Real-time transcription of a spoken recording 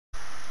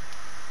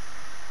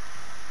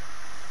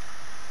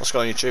What's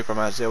going on YouTube?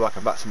 BrummyAdz here.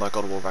 Welcome back to my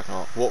God of War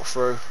Ragnarok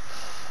walkthrough.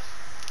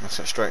 Let's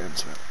get straight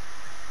into it.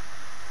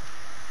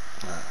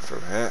 Through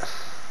here.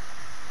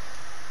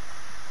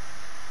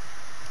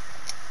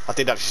 I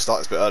did actually start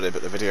this a bit earlier,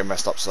 but the video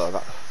messed up, so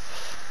that,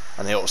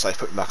 and the autosave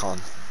put me back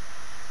on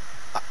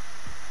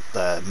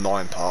the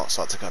mine part,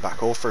 so I had to go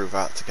back all through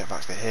that to get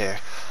back to here,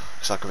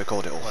 so I can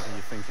record it all. What are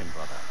you thinking,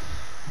 brother?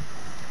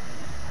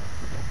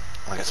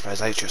 I get to play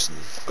as Atreus, and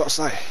I've got to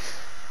say,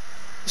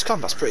 this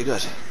combat's pretty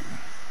good.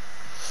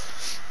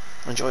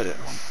 I enjoyed it.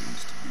 Want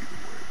things to be the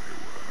way they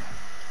were.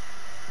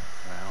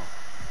 Well,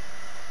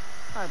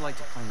 I'd like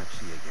to climb a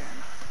tree again.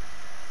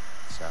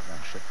 Serve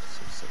on ships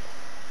of sail.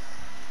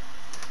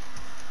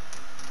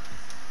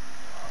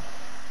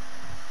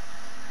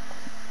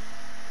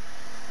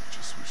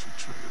 Just wish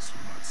Atreus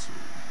were not so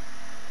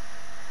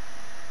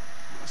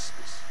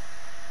restless.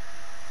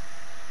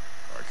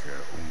 I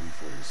care only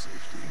for his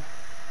safety.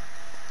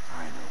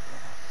 I know,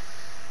 brother.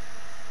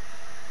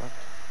 But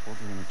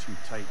holding him too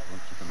tight won't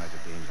keep him out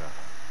of danger.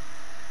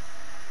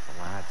 The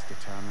lad's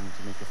determined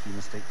to make a few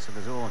mistakes of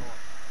his own.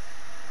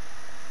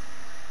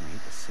 I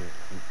hate to say it,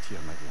 I think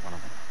Tyr might be one of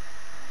them.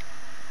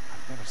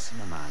 I've never seen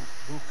a man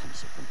broken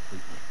so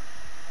completely.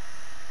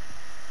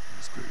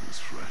 His grave is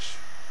fresh.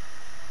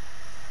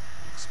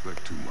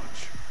 Expect too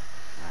much.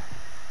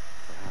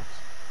 Perhaps.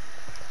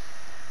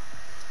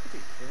 To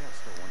be fair,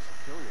 still wants to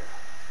kill you.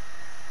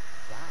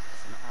 That's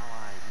an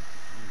ally we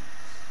could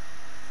use.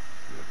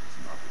 That is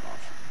not an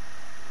option.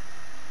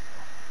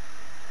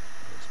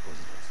 I suppose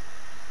it is.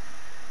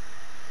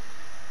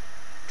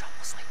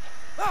 Trouble sleeping.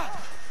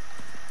 Ah!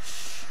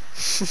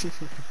 Shh.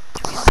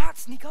 Do not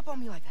sneak up on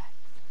me like that.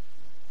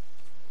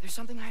 There's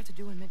something I have to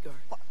do in Midgard.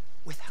 What?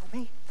 Without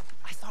me?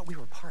 I thought we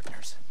were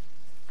partners.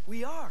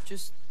 We are,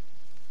 just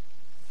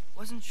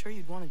wasn't sure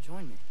you'd want to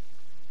join me.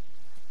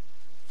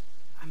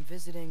 I'm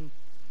visiting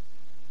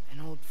an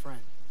old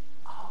friend.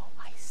 Oh,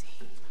 I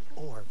see.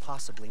 Or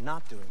possibly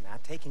not doing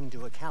that, taking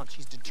into account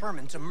she's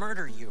determined to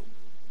murder you.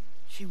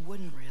 She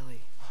wouldn't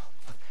really.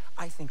 Look,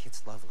 I think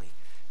it's lovely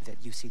that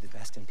you see the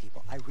best in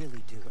people. I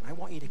really do. And I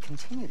want you to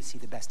continue to see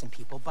the best in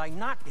people by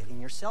not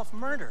getting yourself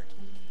murdered.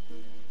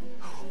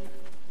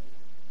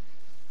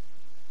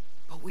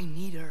 But we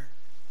need her.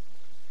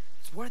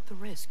 It's worth the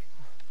risk.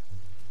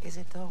 Is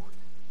it, though?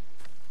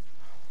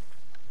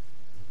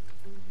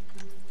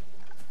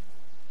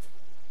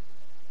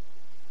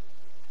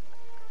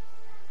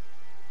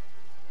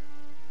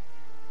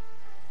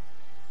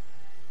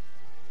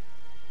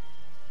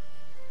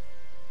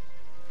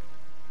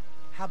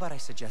 How about I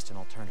suggest an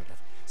alternative?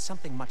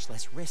 Something much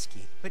less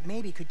risky, but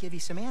maybe could give you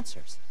some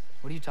answers.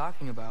 What are you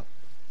talking about?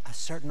 A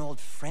certain old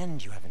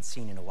friend you haven't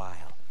seen in a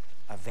while.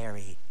 A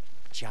very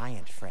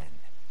giant friend.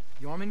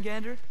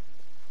 Jormungandr?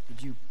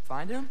 Did you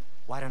find him?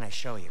 Why don't I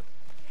show you?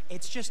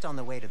 It's just on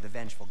the way to the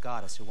vengeful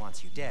goddess who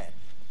wants you dead.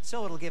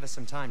 So it'll give us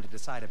some time to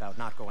decide about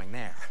not going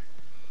there.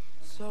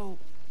 So,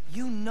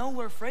 you know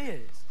where Freya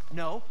is?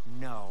 No.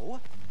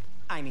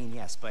 I mean,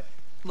 yes, but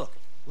look,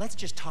 let's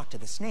just talk to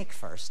the snake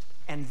first,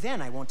 and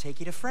then I won't take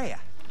you to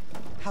Freya.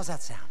 How's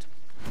that sound?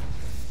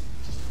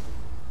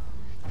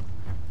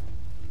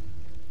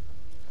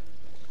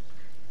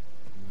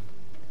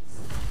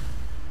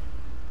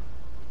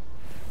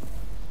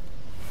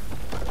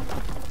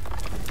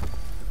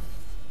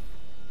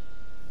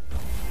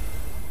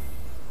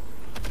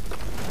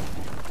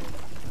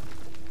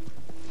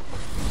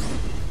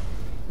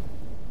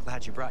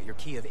 Glad you brought your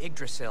key of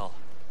Yggdrasil.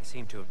 I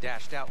seem to have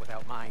dashed out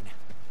without mine.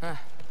 Huh.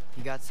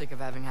 You got sick of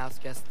having house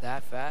guests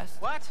that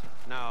fast? What?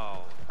 No.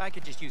 I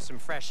could just use some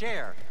fresh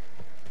air,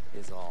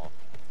 is all.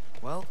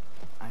 Well,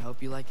 I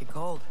hope you like it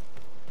cold.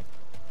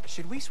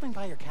 Should we swing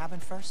by your cabin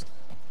first?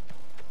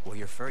 Will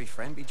your furry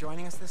friend be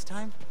joining us this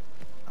time?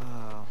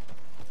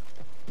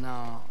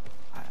 No.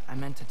 I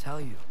meant to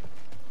tell you.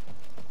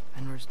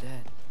 Fenrir's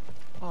dead.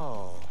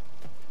 Oh.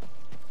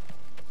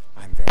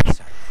 I'm very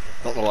sorry.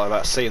 Not gonna lie,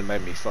 that scene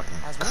made me fucking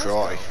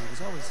cry. He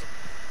was always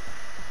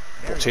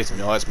Got tears in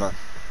my eyes, man.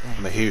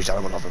 I'm a huge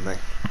animal lover, me.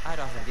 I'd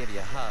offer to give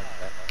you a hug,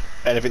 but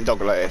Anything dog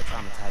related,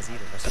 traumatize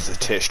either of us. there's a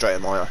tear straight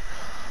in my eye.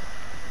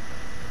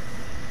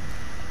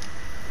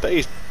 But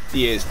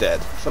he is dead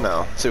for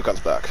now. Till he comes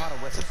back.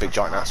 It's a big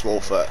giant ass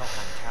wolf that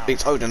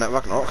beats Odin at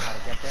Ragnarok. How to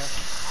get there?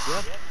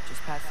 Yep,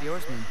 just past the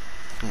oarsman.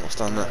 What's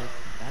done there?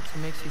 That's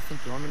what makes you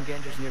think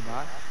Jormungandr's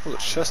nearby? Oh,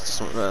 there's chest or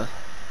something there.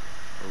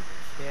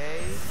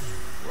 Okay,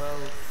 well,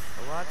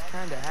 a lot's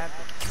kinda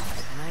happened,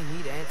 and I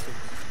need answers.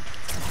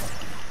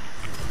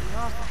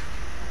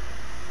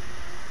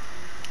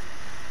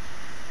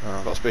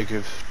 I've got to speak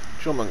of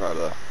Jormungandr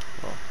there.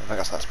 Well, I think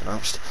that's how it's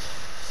pronounced.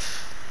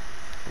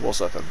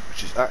 Warserpent,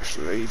 which is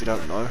actually, if you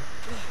don't know,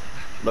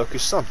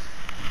 Loki's son.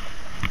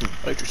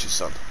 Atreus'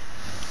 son.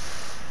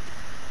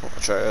 Not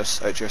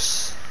Atreus.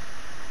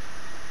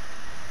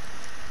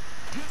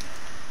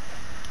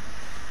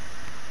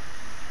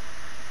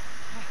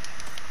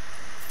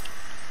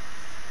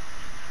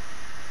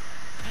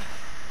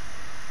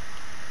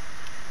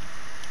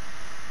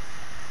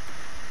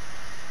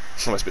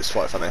 Almost a bit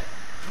quite funny.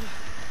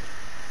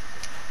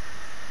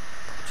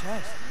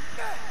 Chest.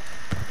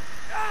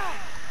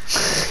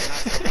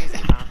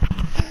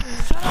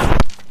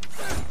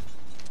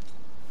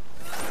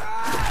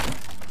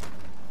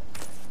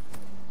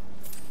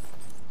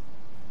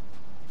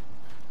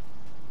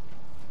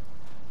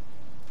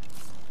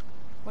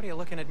 What are you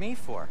looking at me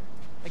for?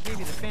 I gave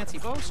you the fancy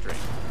bowstring.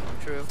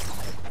 True.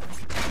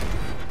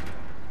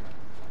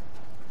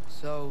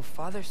 So,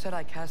 Father said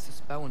I cast a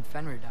spell when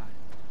Fenrir died,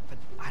 but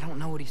I don't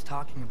know what he's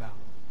talking about.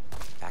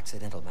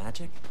 Accidental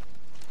magic?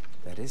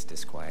 That is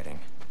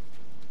disquieting.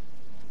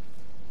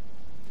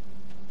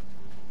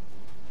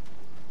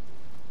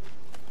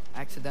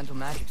 Accidental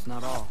magic's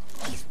not all.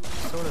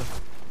 Sort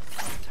of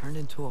turned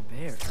into a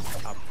bear.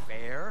 A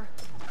bear?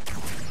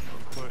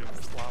 Including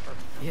the slobber.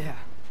 Yeah,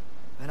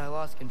 but I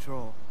lost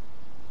control.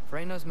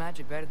 Frey knows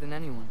magic better than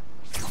anyone.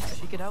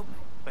 She could help me.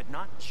 But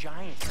not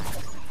giant.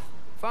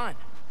 Fine.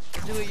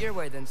 We'll do it your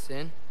way then,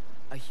 Sin.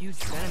 A huge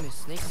venomous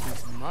snake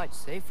seems much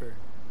safer.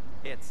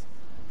 It's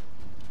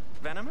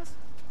venomous?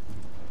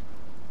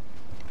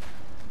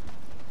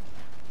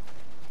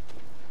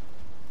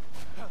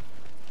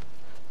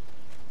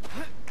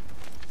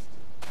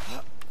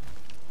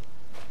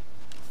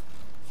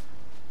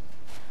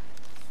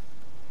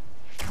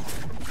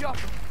 Jump!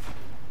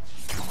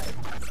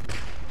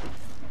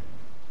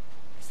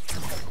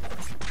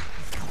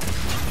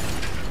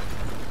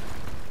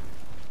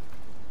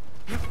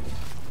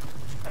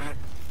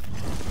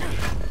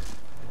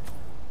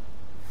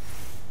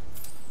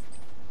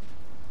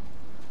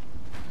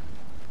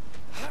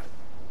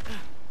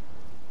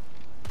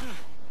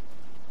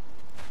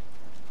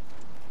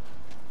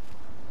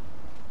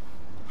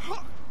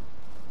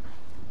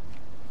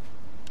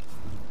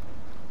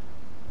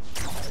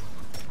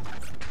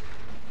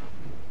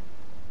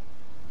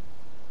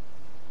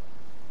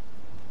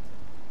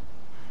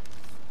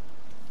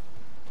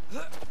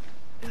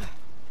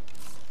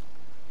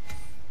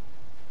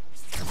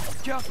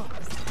 Jump!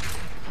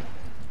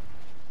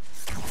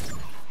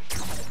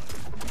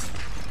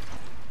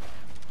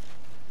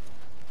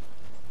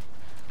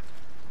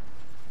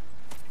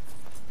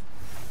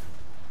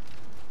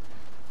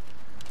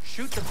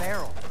 Shoot the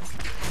barrel.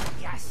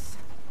 Yes.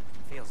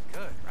 Feels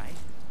good, right?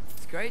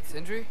 It's great,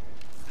 Sindri.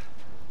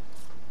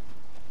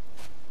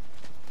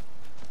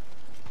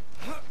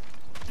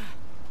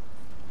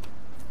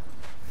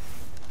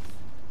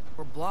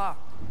 We're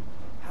blocked.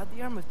 How'd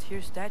the Arm of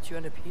Tyr statue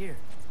end up here?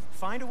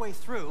 Find a way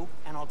through,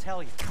 and I'll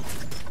tell you.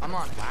 I'm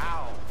on it.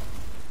 Wow.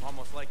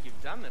 Almost like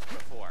you've done this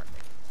before.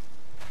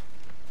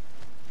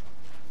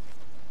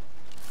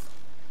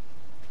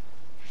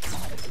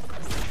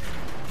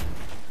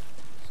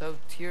 So,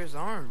 Tyr's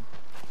arm.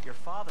 Your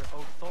father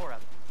owed Thor a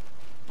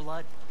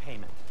blood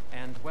payment,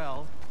 and,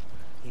 well,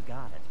 he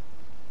got it.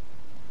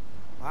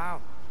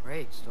 Wow,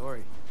 great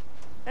story.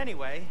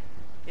 Anyway,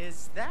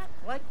 is that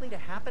likely to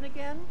happen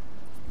again?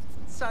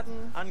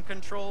 Sudden,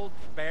 uncontrolled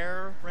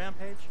bear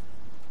rampage?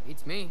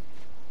 Beats me.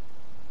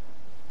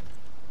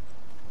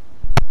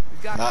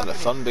 We've got Now the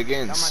company. fun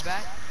begins. Got my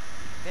back?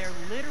 They're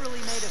literally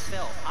made of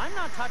filth. I'm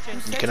not touching.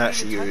 You can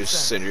actually use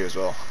Sindri as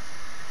well.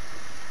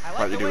 I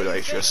Like they the do way with you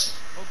Atreus.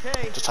 think.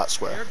 Okay. Just hat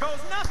square. Here goes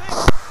nothing.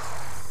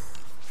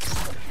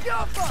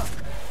 Jump up!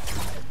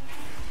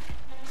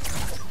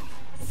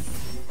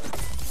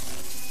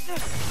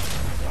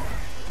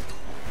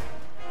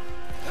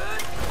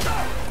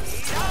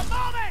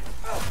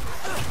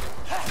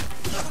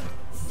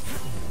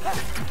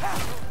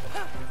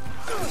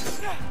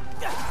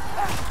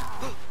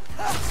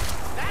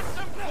 That's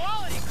some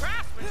quality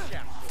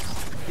craftsmanship.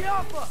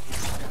 Jump up!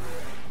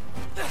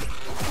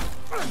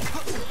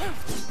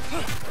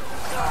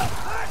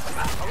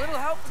 A little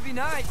help would be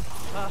nice.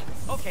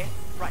 Okay,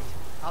 right.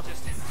 I'll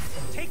just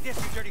take this,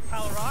 you dirty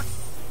pile of rock.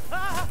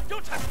 Ah,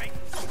 don't touch me.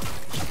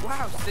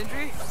 Wow,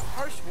 Sindri,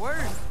 harsh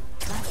words.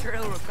 Not sure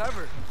he'll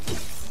recover.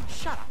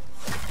 Shut up.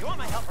 You want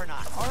my help or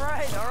not? All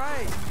right, all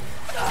right.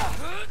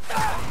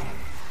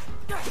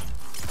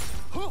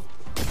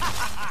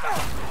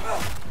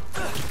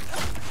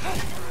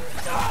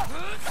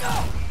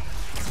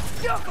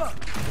 Jump up!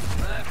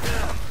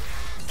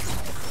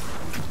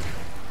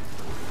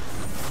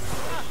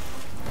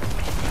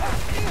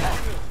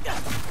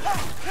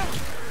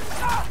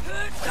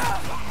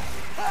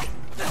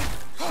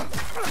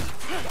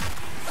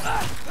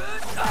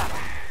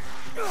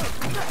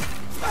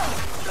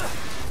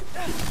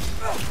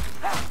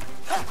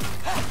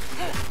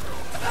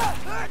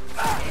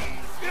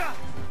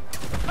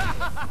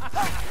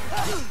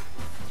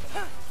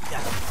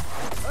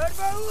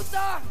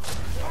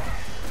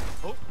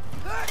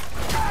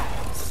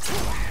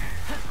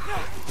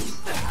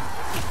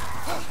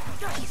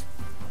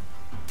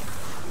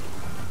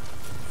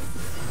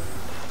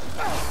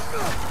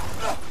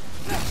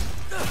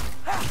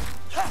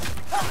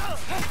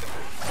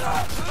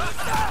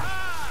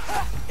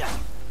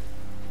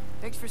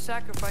 Thanks for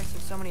sacrificing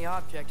so many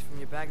objects from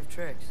your bag of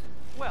tricks.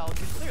 Well,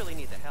 you clearly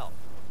need the help.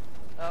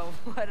 Oh,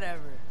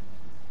 whatever.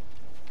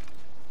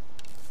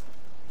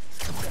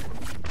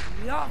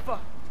 Yappa!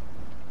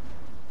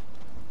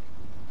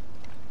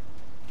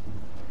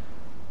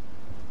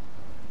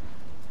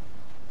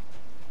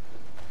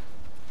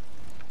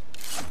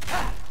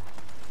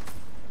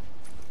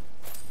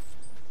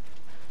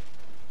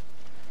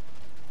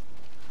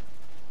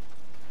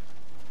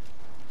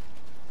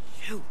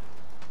 Shoot!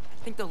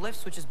 I think the lift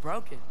switch is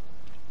broken.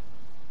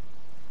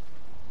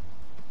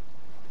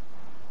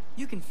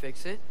 You can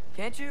fix it,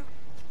 can't you?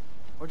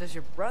 Or does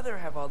your brother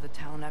have all the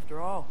talent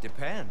after all?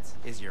 Depends.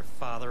 Is your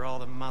father all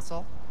the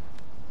muscle?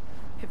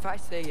 If I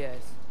say yes,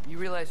 you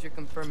realize you're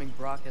confirming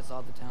Brock has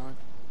all the talent?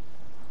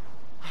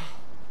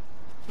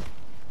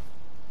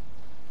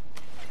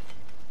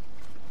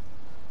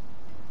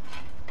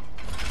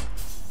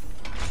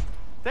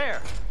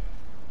 There!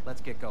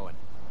 Let's get going.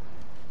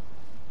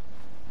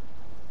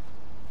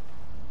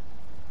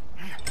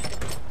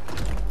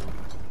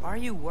 Why are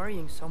you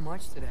worrying so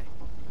much today?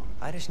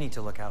 I just need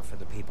to look out for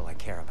the people I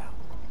care about.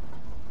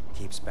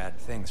 Keeps bad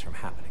things from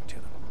happening to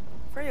them.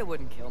 Freya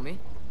wouldn't kill me.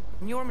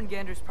 And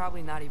Jormungandr's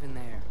probably not even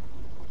there.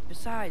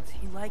 Besides,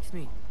 he likes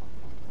me.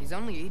 He's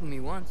only eaten me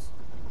once.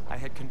 I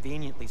had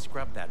conveniently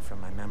scrubbed that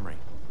from my memory.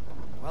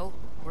 Well,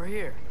 we're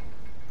here.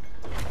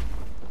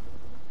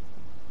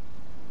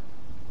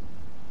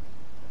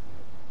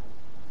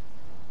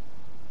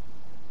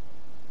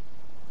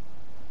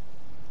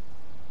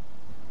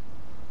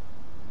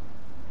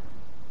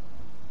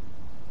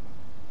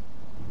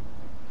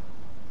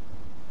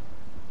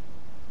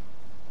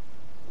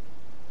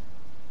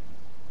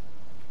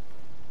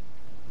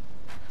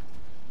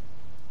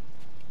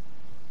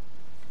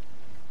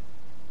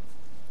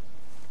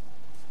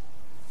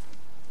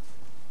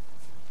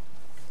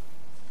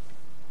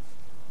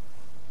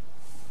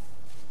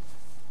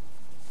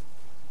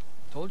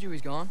 Told you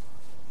he's gone.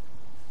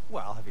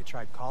 Well, have you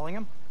tried calling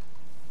him?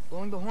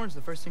 Blowing the horn's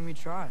the first thing we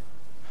tried.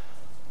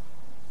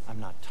 I'm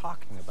not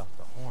talking about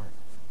the horn.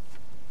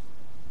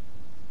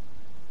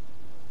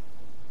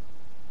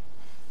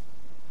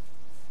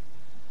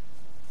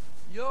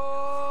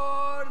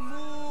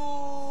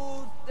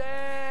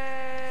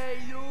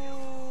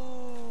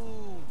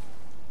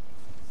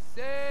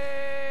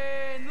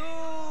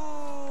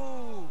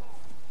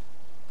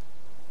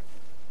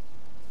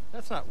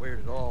 That's not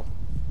weird at all.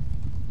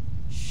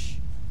 Shh.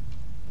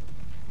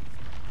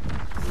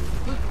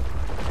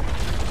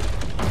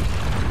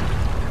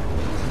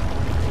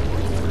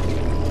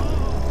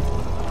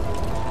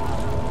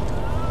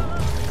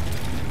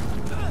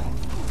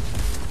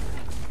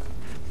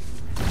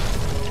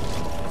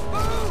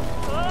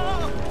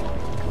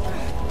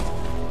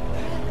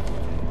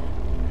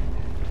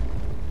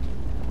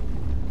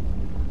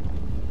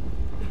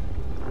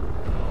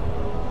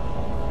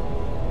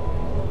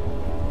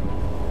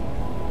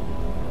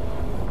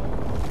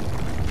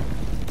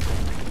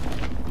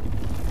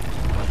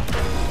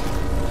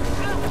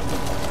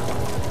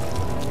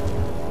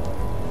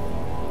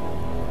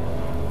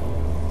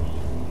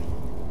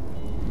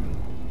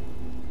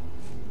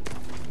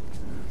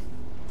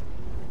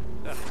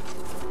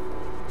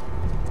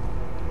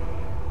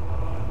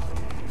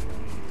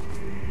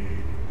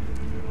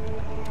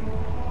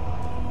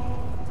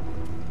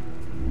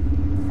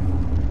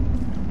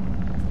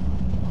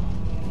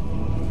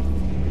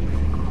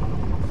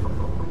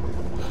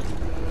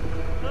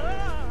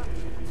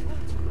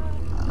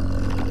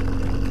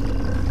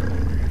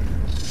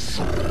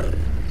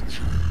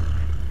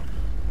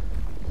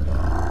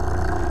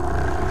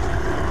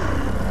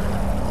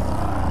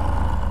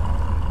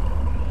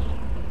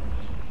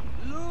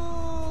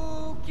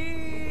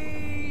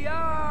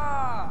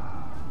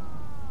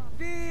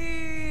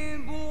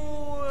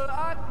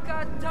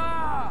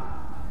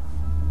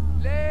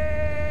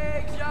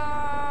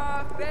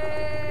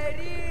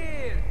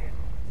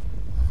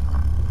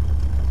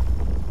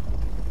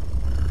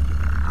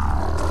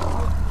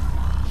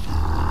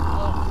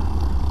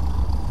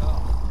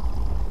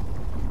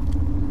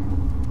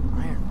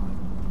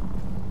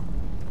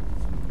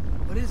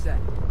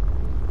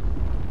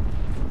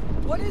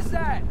 What is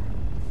that?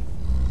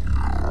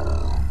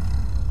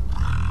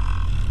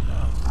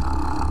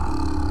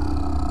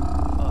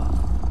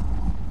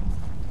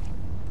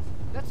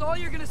 That's all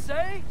you're gonna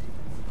say?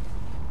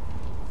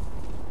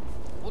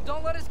 Well,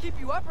 don't let us keep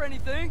you up or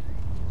anything.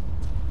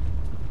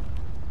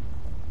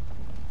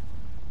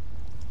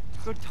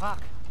 Good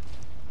talk.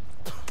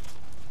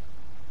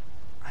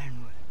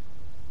 Ironwood.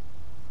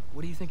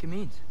 What do you think it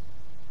means?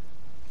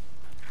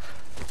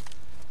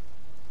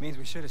 Means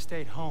we should have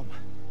stayed home.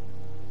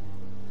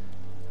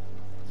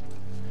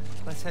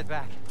 Let's head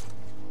back.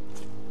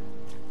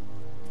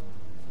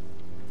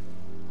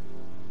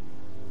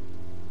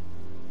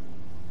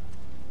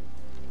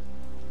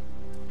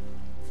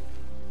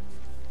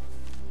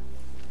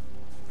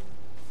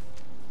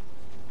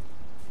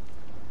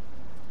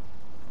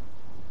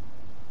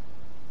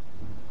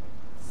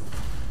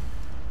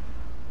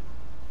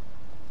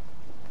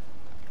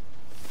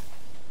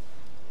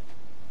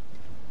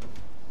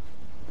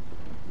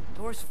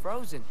 Door's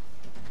frozen.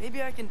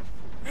 Maybe I can...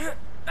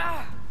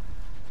 Ah!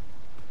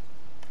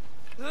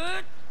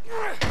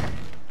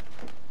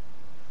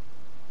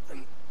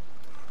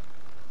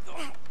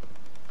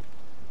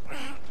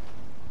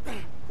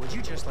 Would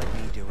you just let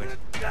me do it?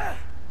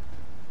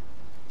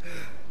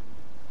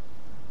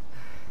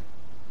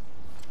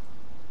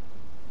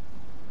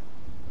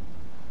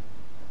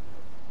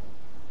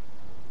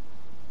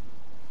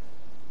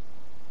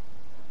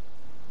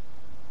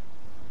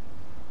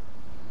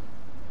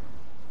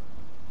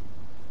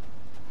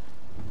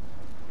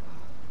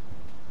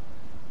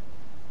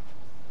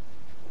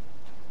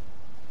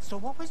 So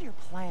what was your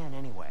plan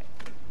anyway?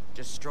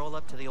 Just stroll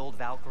up to the old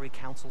Valkyrie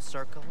Council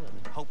circle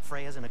and hope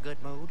Freya's in a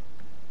good mood?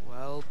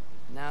 Well,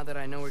 now that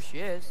I know where she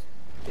is,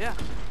 yeah,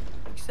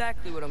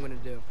 exactly what I'm gonna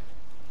do.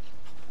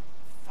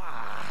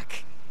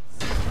 Fuck.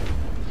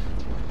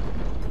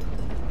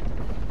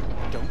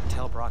 Don't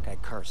tell Brock I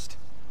cursed.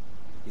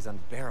 He's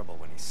unbearable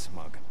when he's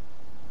smug.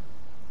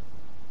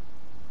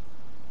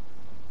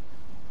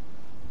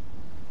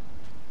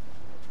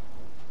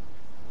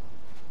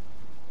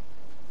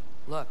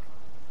 Look,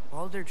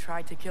 Baldur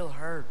tried to kill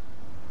her.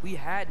 We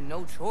had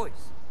no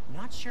choice.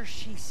 Not sure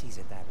she sees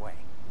it that way.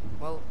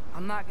 Well,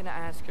 I'm not gonna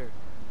ask her.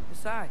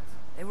 Besides,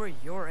 they were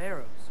your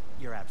arrows.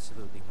 You're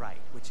absolutely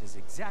right, which is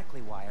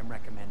exactly why I'm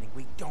recommending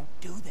we don't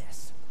do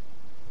this.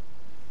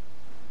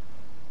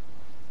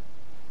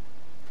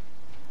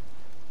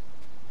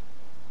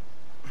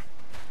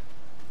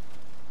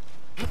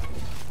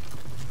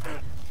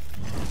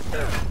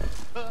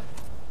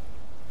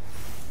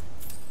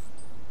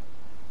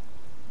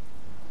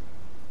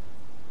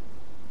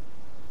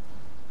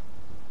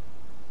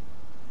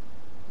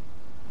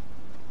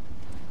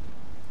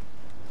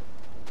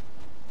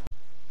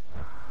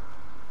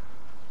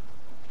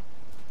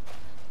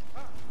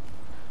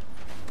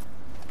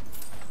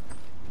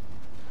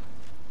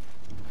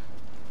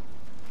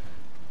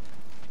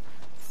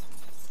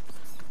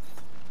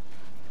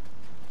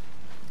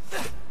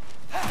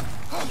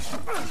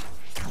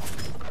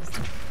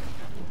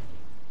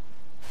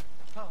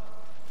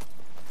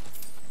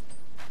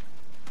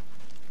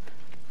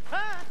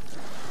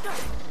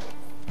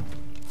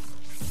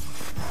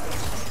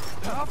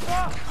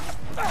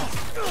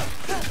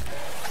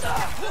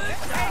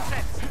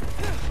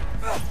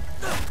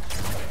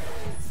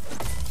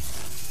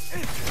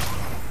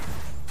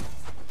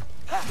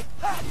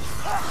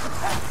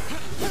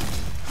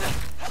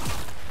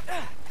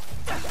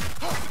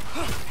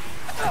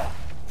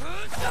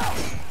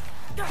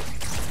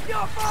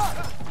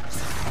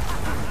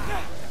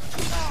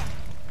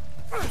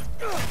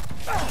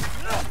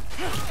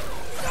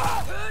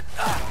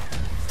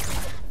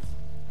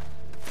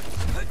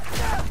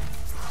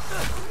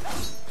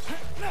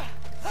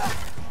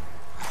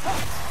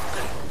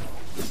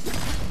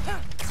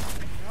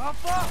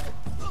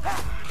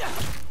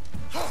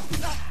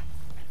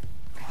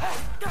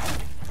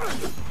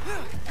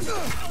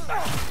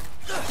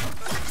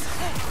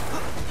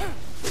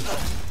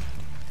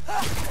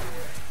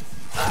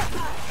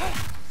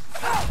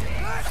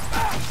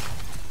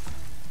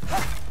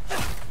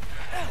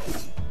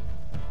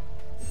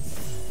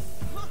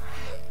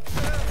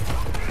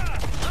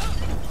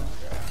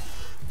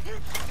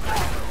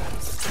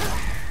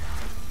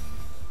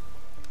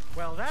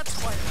 Well,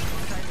 that's quite an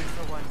excitement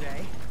for one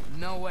day.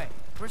 No way.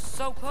 We're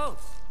so close.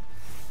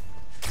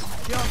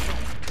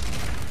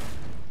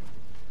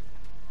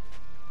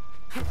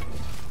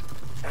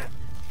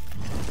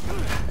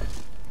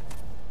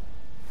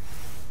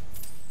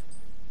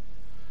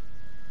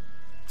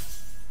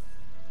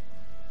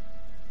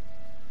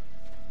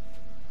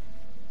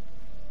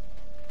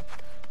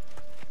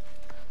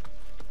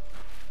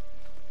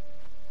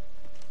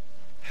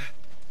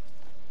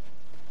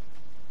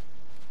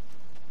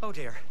 Oh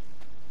dear.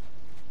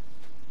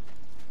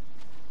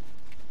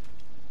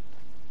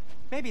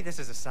 Maybe this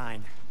is a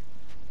sign.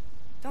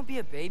 Don't be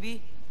a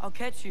baby. I'll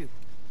catch you.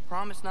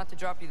 Promise not to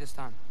drop you this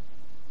time.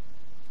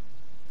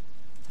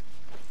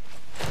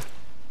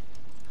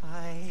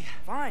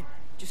 Fine.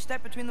 Just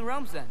step between the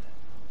realms then.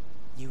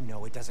 You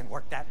know it doesn't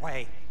work that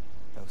way.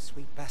 Though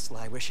sweet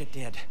Bessla, I wish it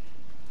did.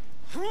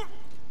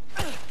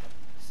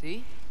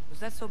 See? Was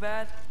that so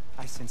bad?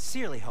 I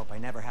sincerely hope I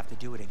never have to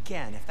do it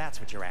again, if that's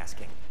what you're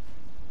asking.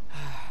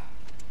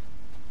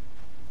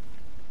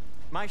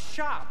 My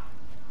shop!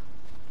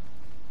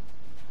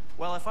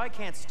 Well, if I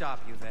can't stop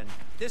you, then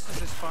this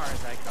is as far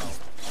as I go.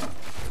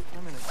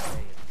 I'm gonna say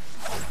it.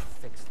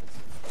 Fix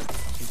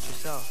this. Suit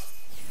yourself.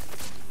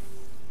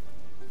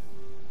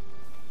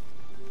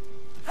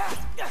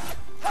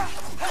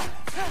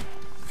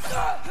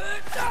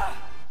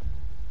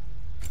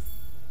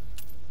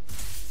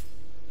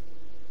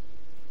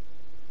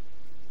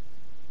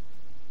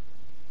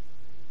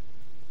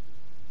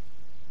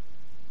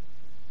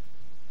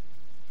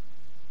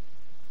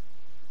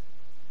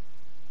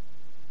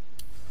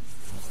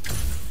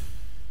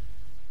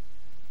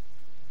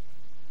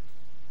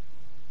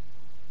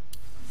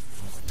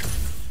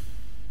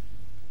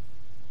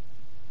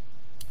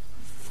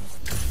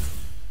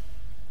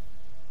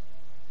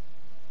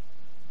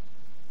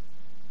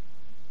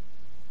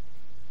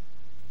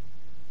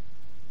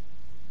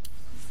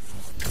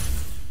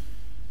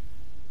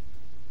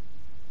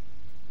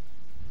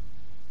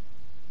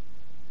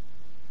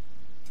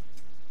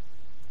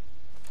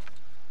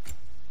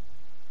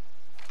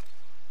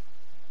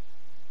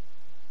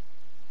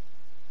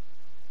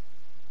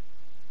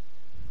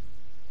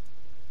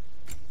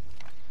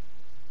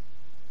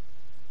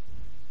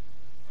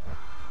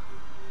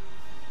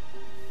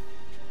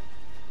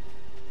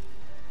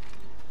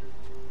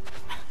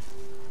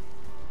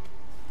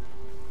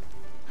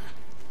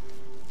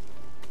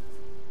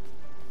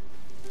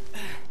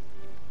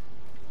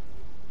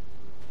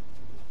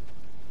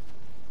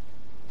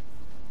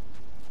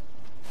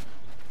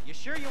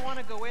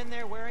 to go in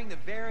there wearing the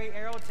very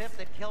arrow tip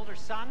that killed her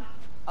son?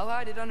 I'll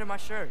hide it under my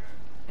shirt.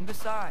 And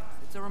besides,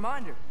 it's a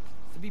reminder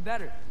to be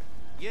better.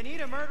 You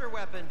need a murder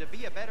weapon to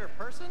be a better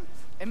person?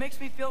 It makes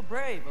me feel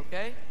brave,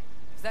 okay?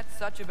 Is that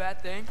such a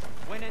bad thing?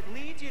 When it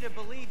leads you to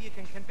believe you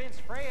can convince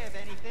Freya of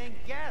anything,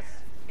 yes,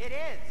 it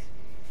is.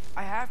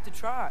 I have to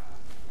try.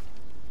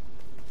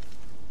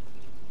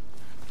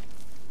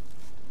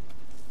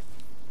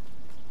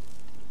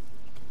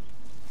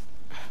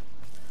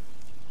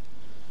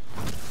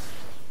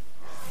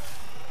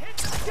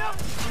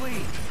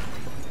 Please.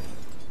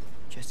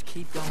 Just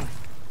keep going.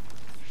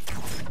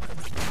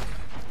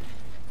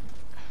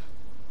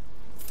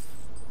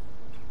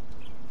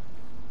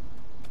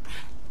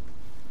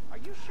 Are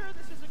you sure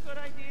this is a good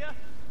idea?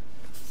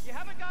 You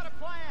haven't got a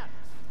plan.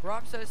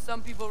 Brock says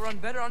some people run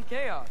better on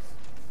chaos.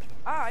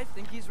 I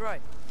think he's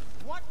right.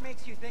 What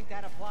makes you think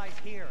that applies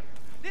here?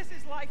 This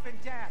is life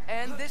and death.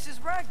 And this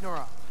is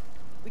Ragnarok.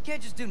 We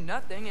can't just do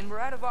nothing, and we're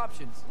out of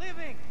options.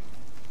 Living.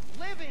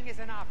 Living is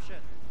an option.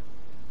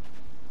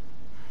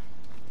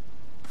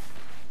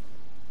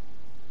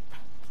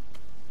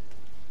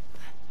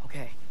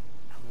 Okay,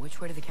 now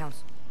which way to the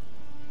council?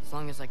 As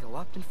long as I go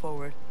up and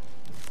forward,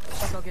 I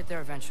think I'll get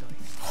there eventually.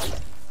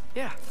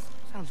 Yeah,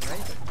 sounds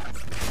right.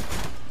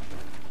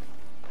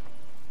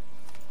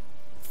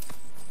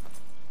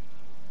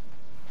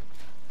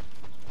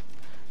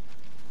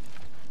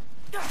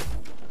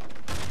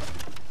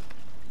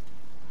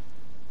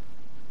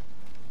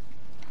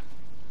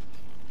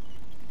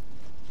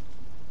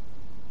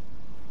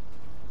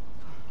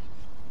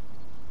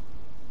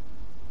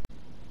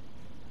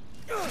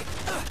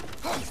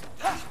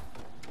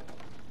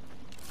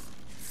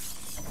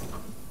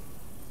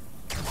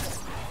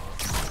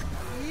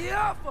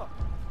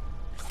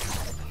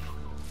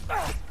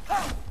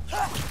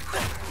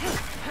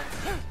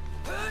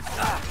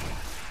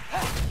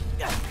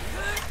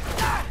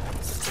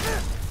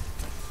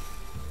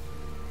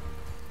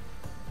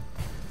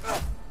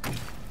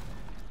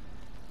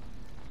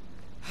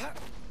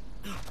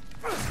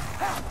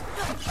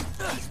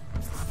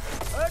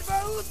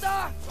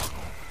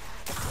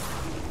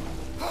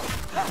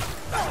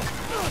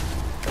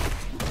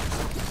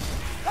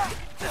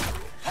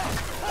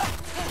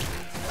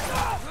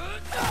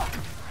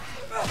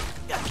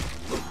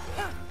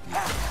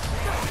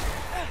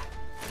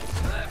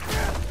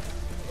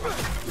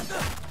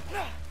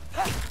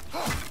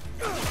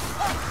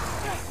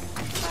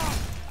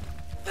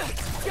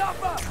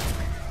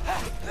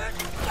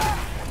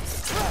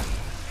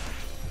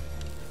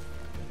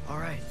 All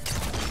right,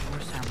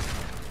 where's Sam?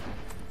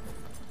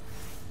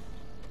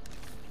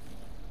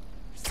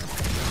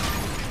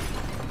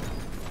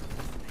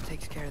 That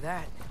takes care of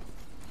that.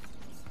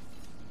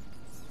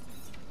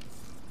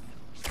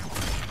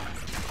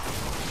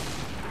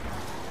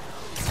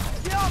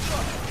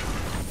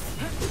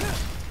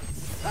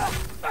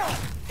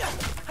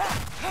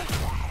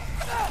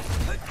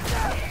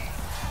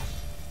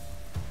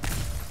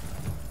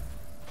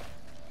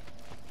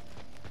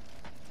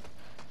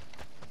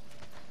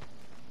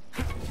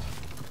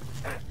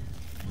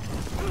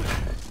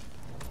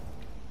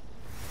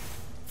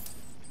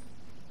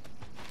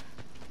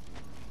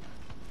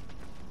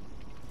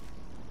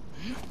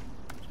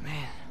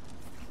 Man,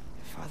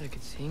 if Father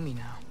could see me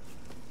now,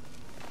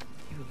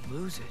 he would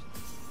lose it.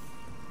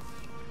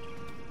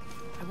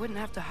 I wouldn't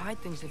have to hide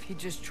things if he'd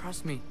just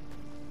trust me.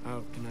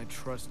 How can I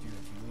trust you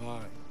if you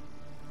lie?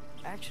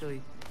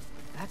 Actually,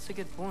 that's a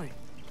good point.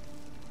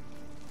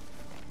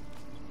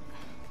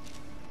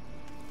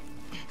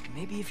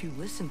 Maybe if you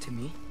listen to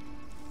me.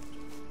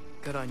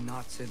 Could I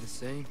not say the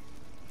same?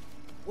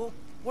 Well,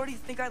 where do you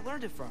think I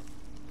learned it from?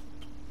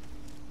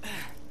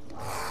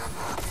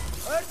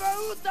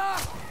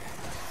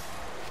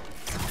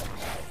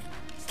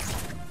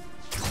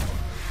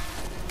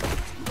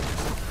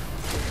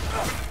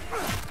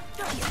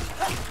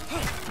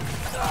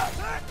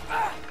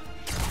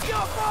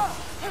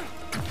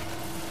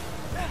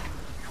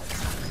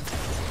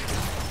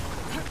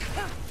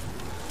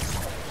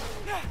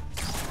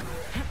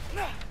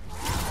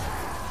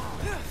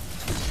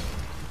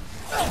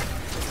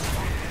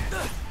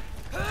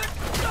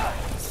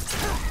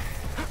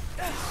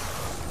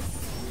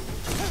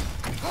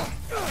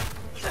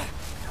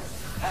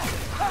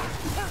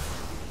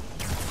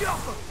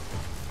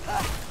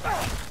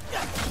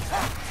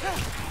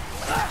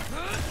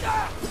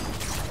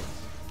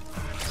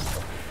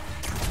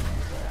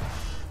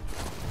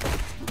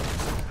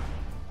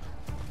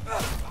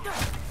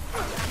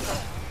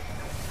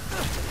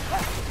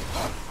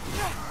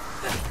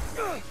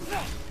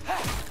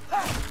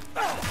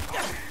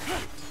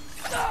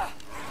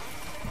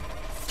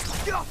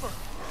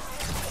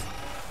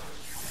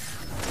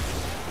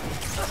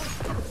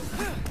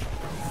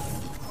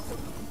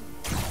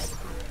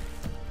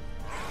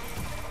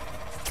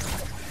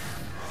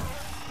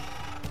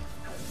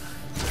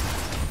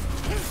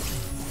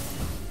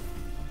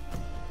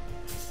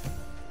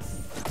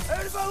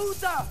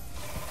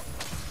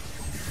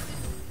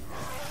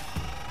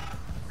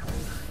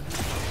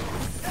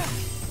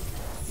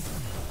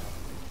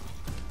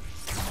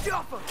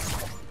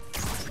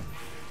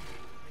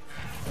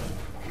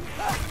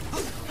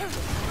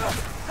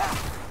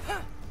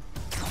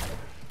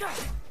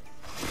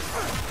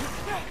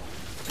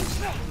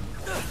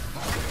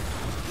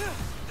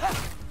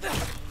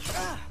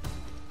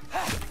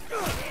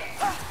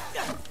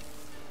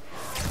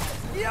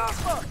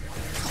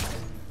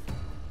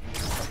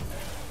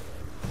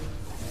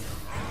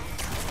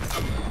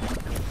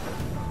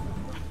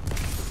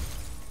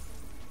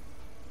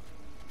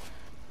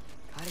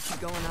 Gotta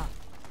keep going up.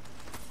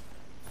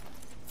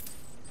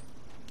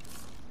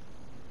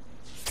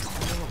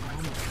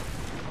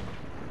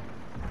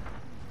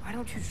 Why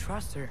don't you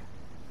trust her?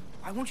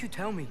 Why won't you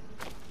tell me?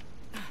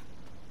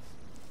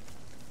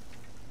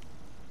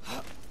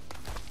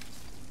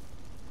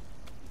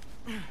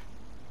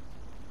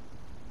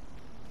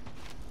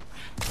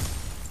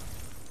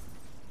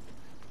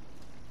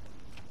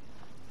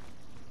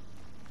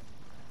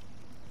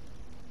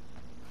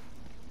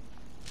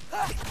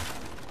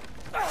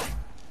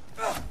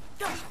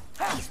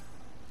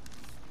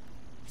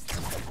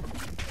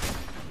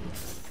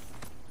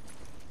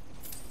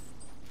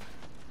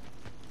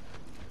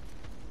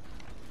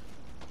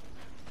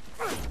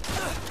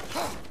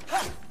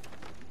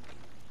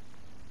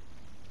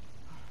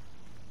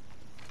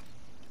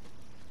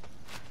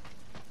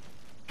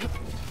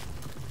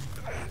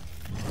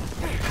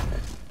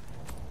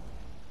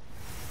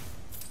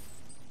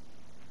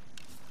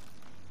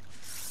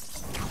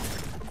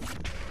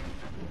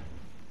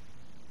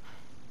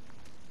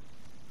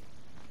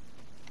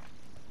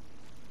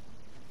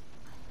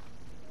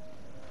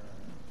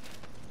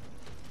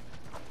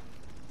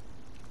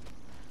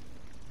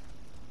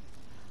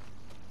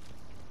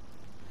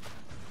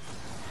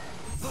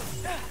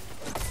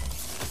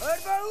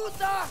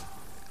 Uta!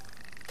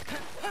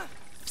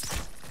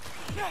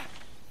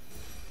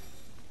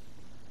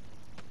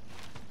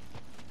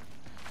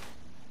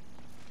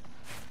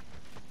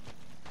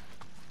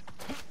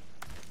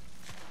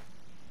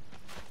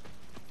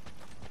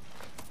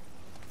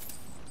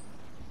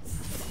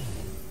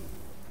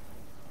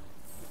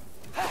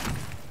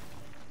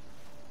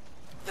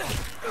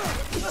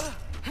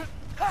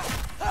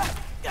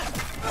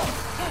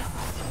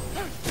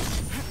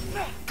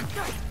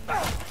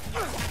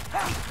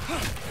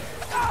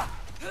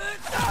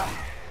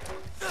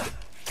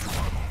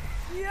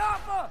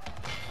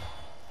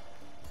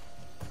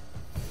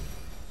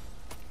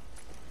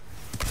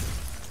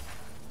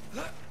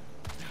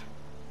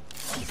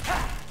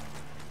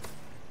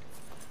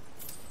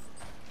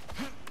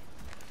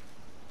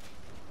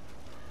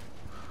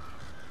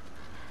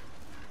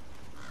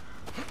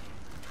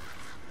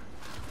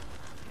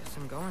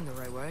 I'm going the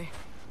right way.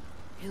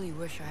 Really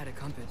wish I had a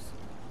compass.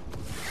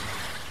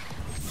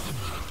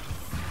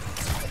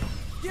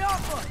 Get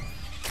off!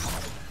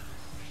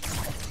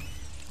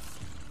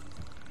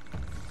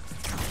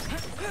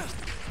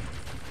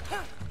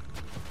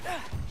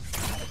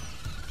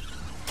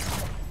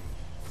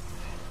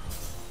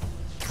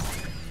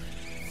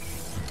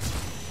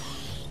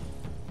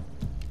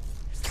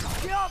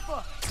 Get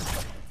off!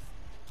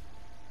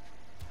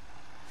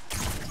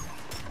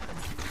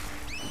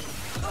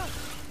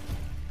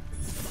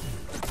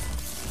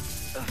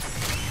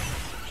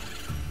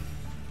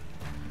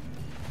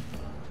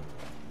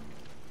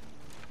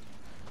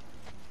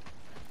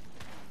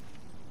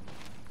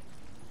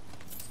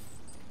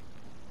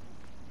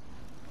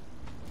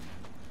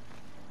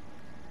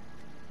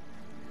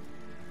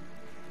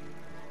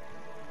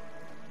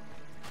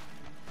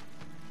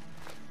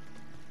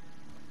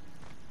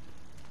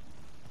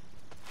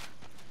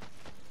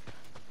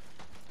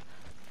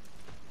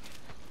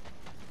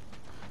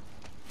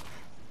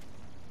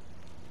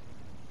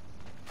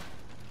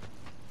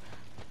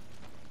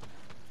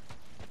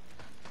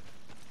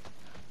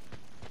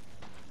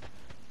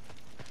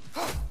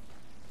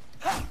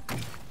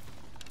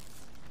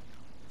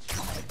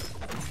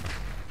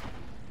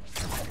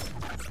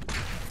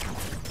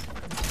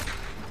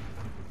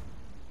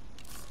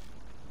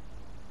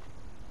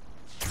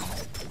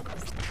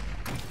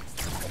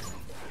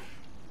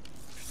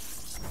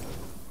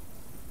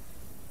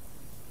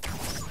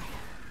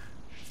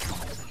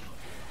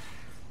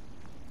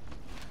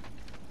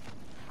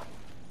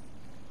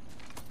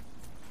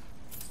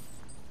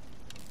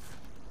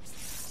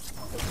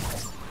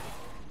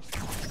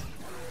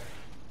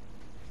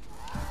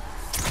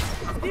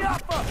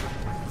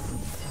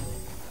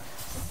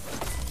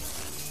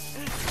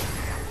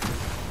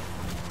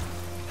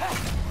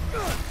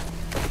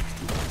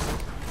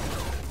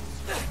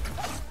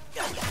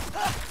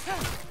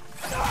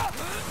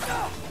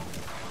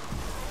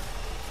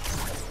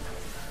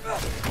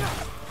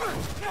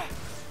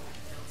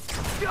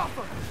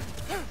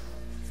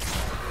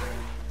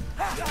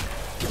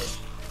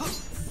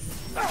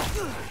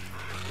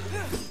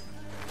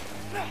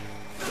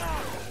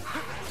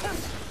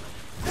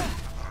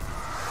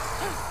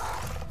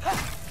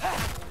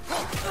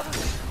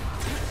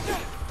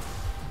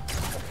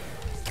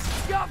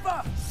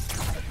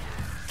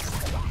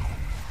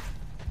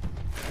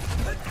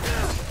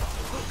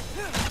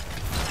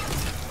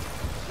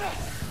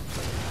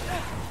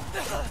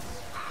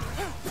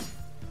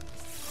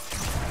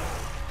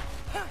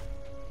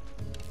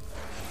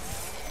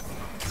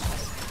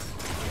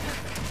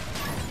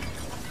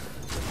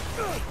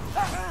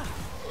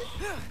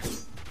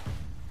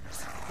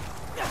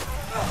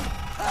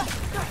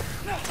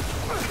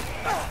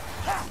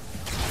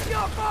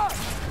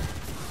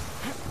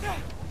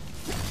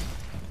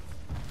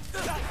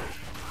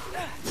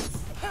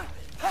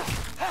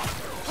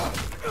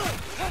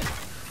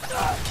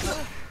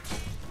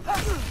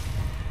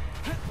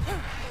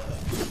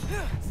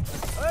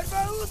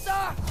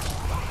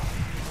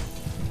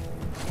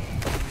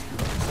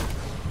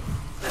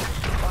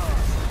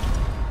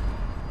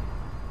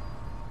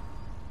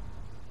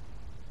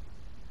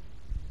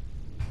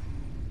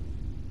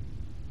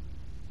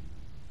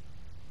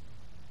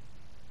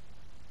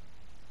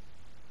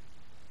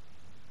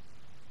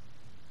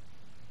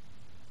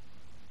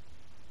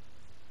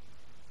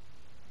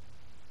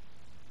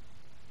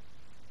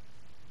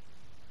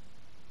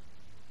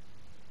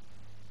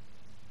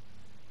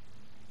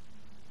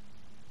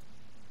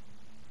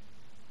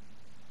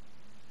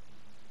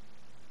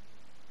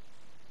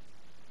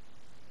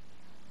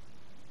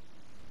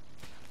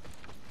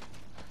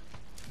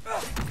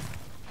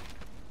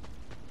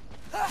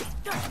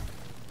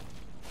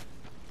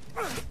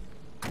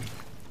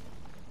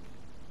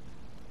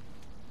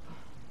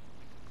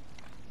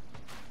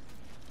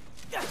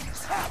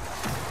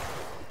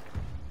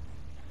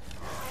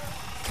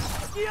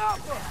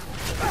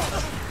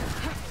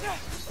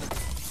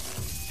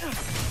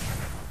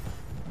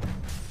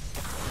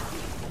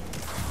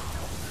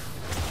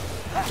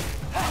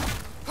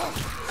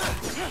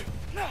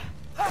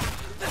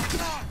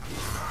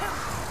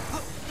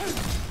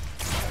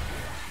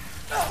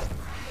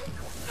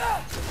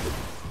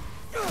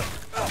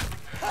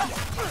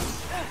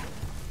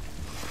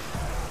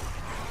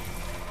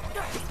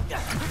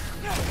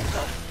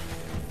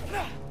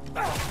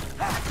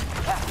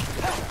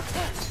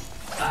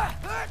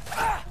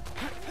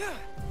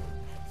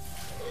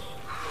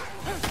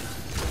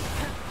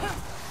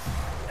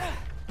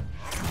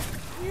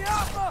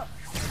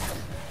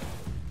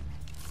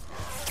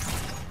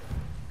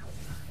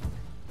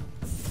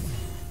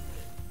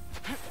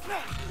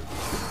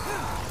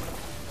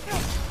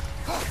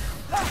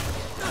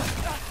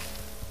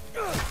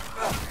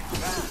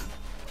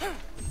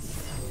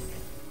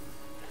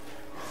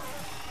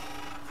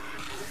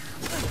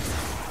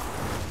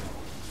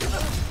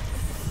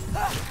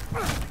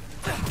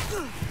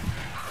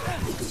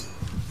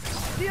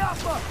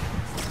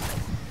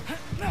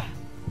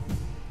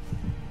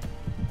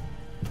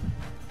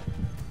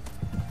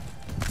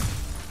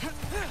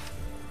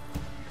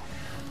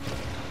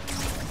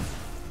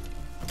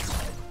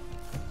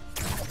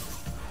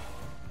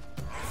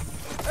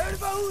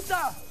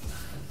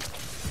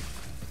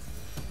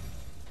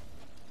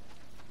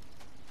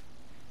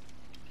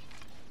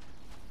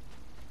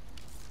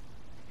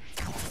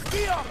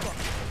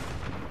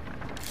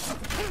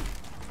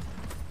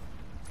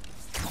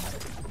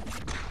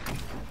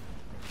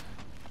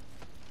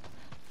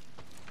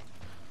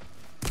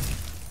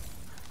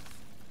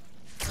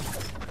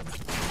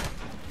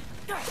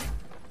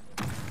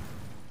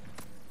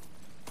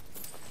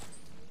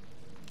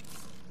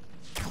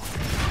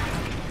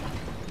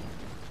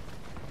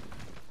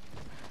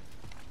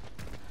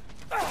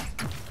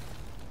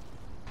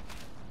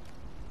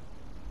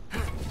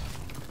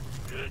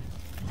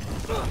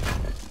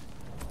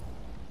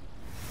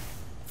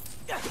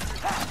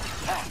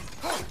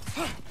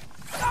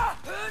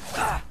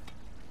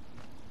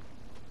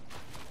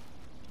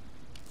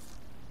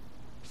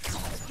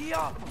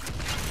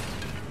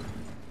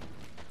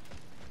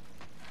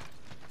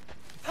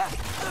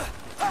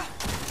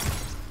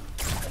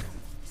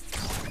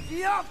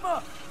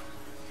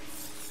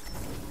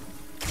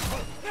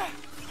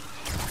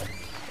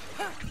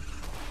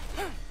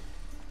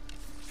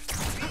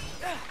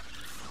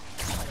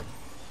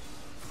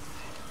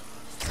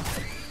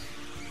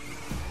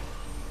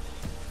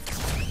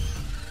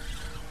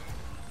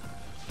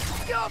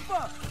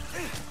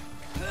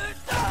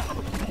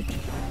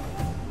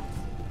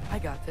 I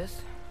got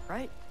this,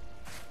 right?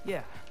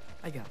 Yeah,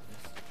 I got this.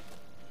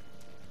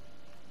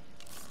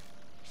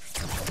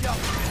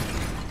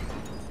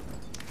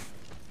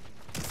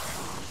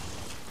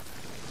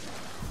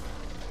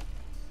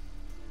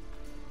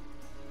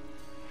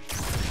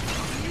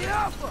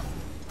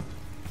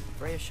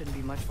 Freya shouldn't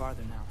be much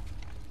farther now.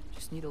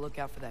 Just need to look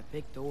out for that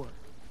big door.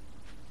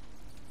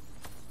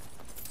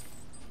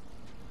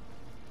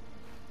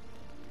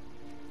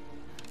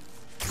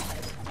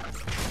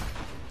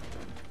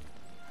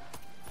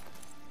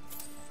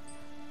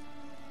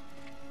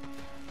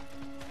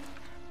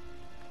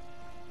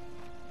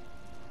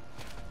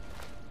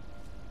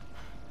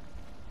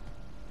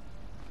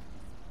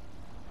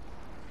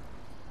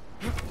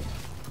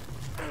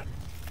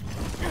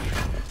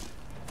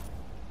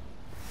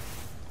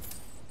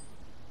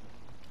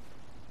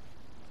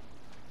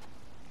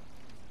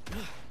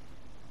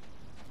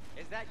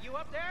 Is that you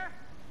up there?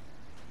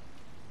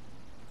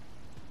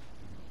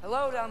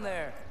 Hello down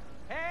there.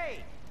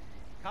 Hey!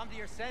 Come to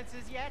your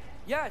senses yet?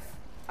 Yes,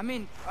 I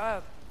mean,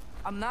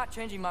 I'm not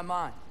changing my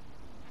mind.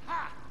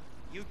 Ha!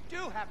 You do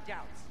have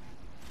doubts.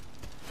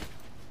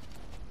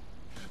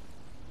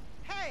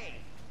 Hey!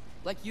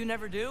 Like you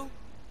never do?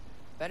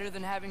 Better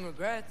than having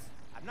regrets.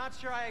 I'm not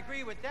sure I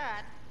agree with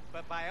that,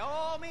 but by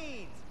all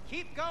means,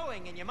 keep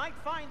going and you might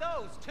find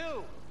those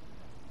too.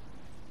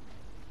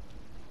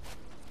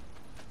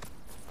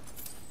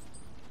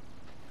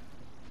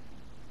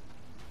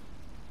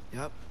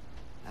 Yep,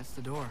 that's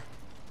the door.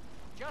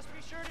 Just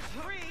be sure to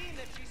scream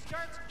if she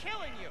starts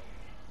killing you.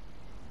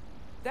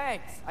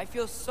 Thanks, I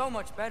feel so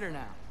much better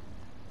now.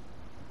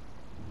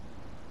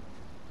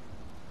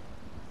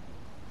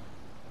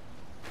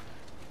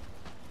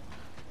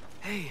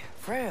 Hey,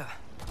 Freya.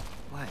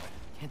 What,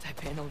 can't I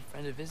pay an old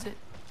friend a visit?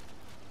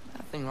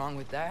 Nothing wrong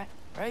with that,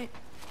 right?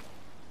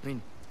 I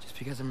mean, just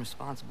because I'm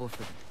responsible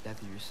for the death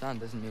of your son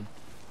doesn't mean...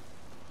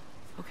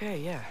 Okay,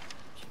 yeah,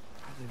 should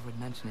probably avoid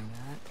mentioning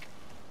that.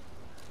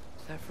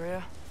 Is that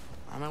Freya?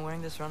 Am I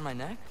wearing this around my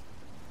neck?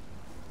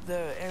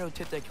 The arrow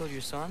tip that killed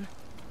your son?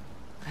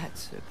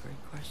 That's a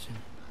great question.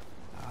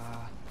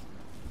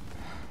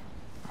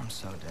 I'm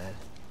so dead.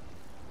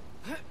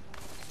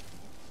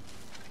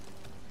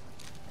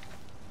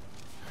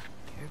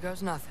 Here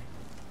goes nothing.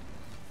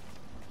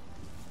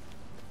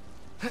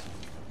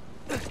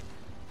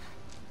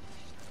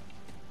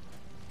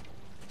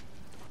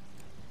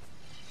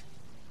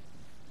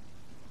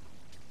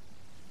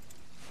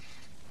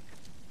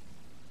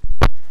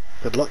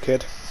 Good luck,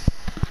 kid.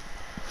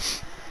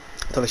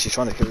 I don't know if she's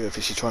trying to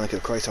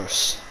kill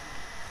Kratos.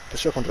 But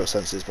she'll come to her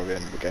senses by the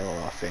end of the game,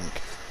 I think.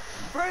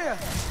 Freya!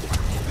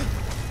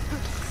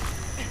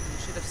 You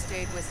should have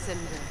stayed with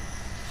Cinder.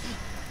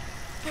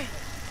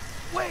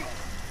 Wait!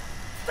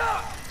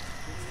 Stop!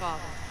 Your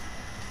father.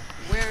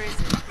 Where is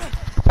he?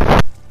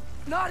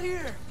 Not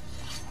here!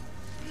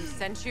 He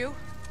sent you?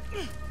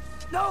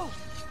 No!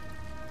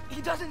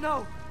 He doesn't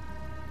know!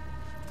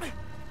 You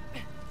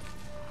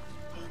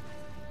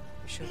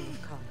shouldn't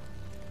have come.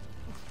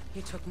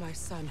 He took my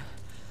son.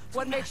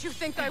 What makes you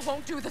think I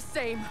won't do the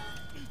same?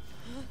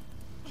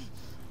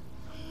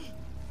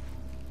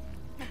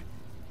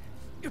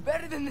 You're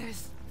better than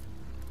this!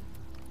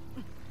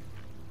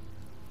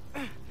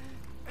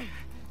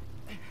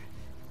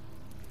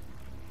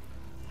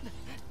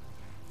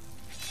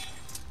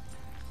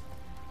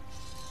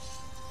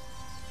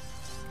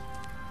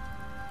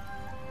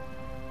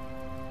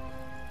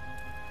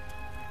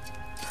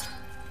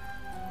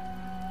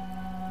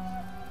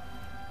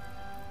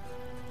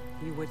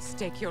 You would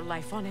stake your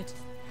life on it.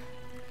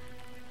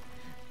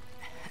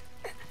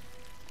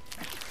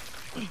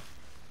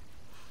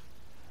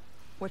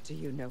 What do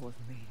you know of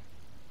me?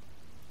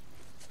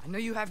 I know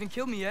you haven't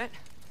killed me yet.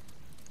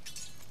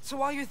 So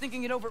while you're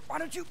thinking it over, why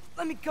don't you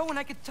let me go and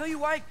I can tell you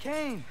why I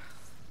came?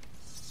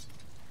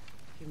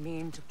 You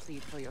mean to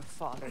plead for your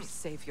father,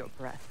 save your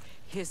breath.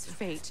 His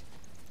fate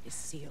is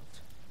sealed.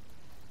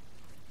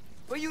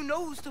 But you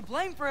know who's to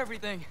blame for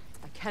everything.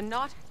 I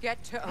cannot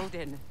get to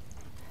Odin.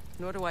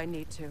 Nor do I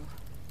need to.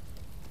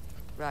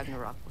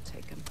 Ragnarok will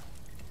take him.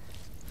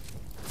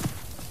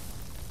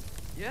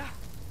 Yeah?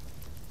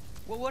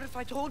 Well, what if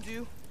I told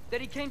you that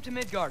he came to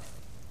Midgard?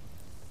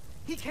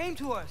 He came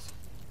to us.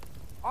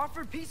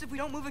 Offered peace if we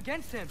don't move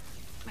against him.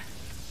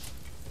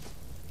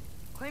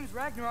 Claims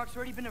Ragnarok's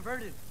already been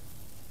averted.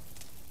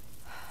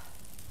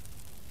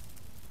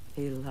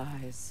 He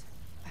lies.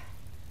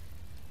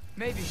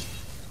 Maybe.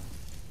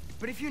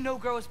 But if you know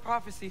Groa's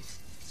prophecy,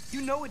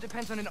 you know it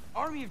depends on an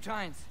army of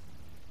giants.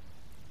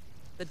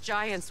 The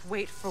giants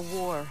wait for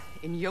war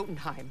in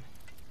Jotunheim.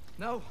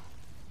 No.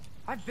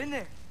 I've been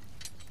there.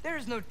 There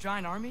is no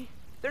giant army.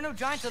 There are no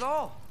giants at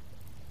all.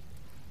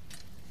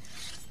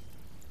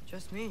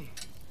 Just me.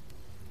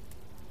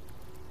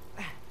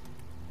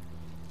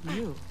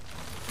 You?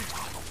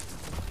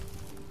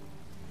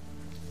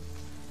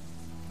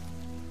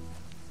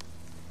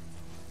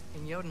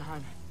 In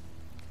Jotunheim,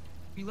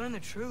 we learned the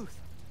truth.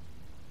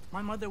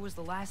 My mother was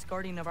the last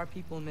guardian of our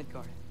people in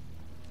Midgard.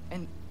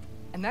 And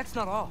that's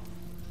not all.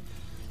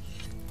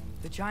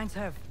 The giants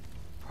have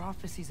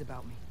prophecies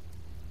about me.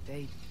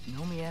 They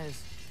know me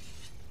as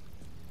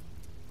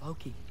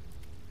Loki.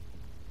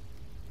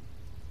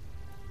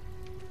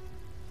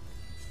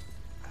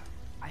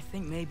 I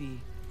think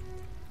maybe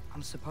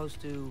I'm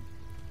supposed to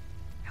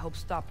help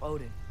stop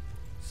Odin,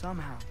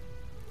 somehow.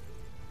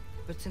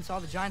 But since all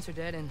the giants are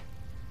dead and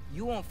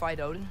you won't fight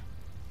Odin,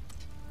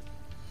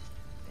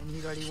 then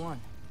he's already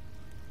won.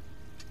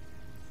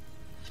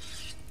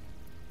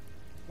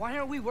 Why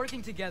aren't we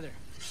working together?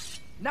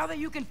 Now that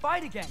you can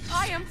fight again!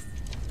 I am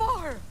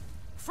far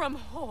from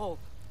whole.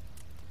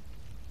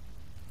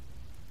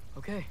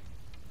 Okay.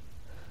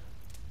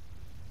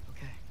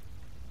 Okay.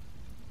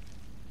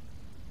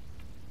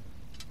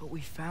 But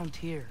we found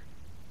Tyr.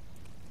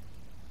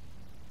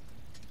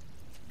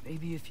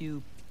 Maybe if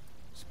you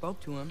spoke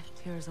to him...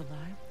 Tyr's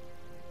alive?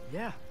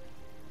 Yeah.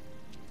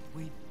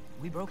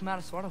 We broke him out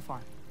of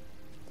Svartalfheim.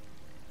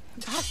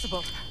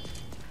 Impossible.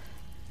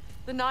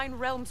 The 9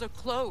 realms are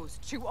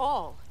closed to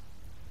all.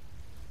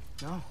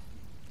 No.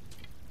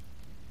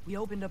 We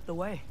opened up the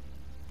way.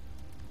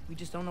 We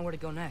just don't know where to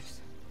go next.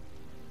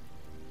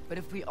 But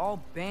if we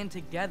all band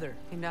together...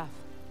 Enough.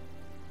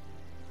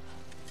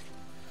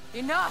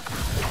 Enough!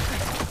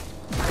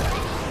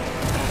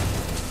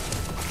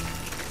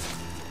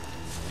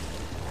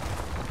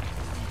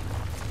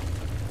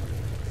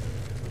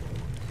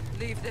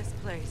 leave this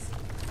place.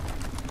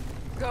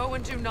 Go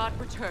and do not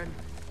return.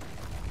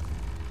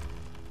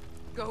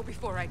 Go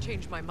before I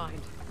change my mind.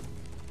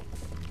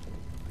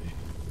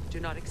 Do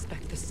not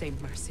expect the same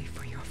mercy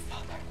for your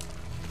father.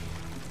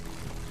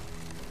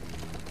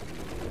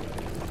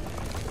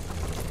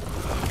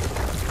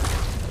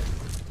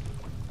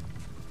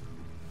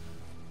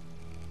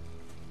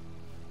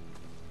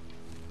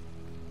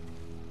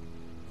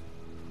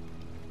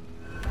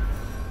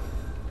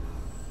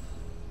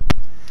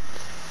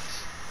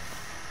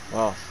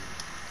 Wow.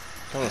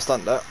 Don't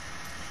understand that.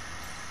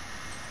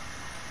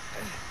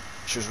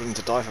 She was willing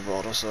to die for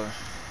Balder, so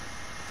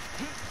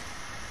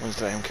wanted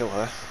to let him kill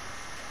her.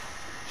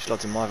 She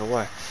loved him either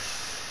way.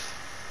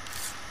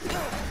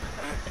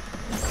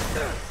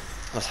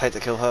 I'd hate to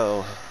kill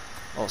her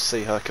or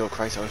see her kill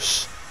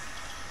Kratos.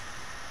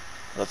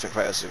 I don't think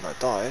Kratos is going to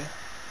die.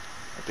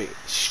 It'd be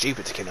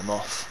stupid to kill him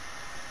off.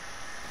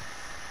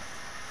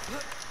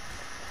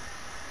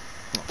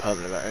 Not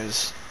permanently, that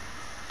is.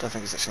 I don't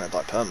think he's actually going to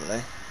die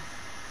permanently.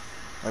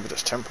 Maybe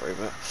just temporary,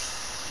 but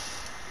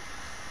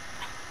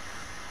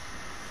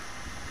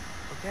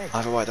Okay.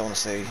 either way I don't want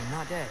to see I'm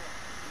not dead.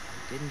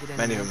 Didn't get any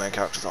many of the main answers.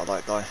 characters that I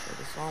like die. So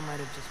this all might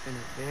have just been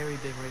a very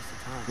big waste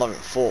of time. Not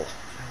even 4. I will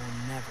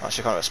never, I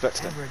actually kind of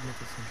respected him. ever admit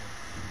this injury.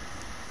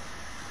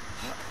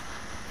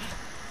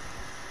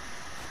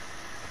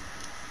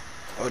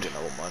 I didn't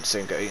know what mind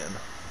seeing him get eaten.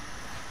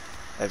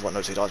 Everyone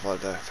knows he dies by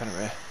the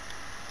enemy.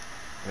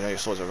 We know your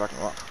swords are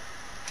Ragnarok.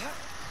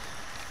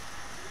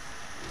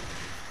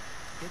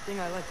 Good thing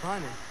I like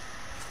climbing.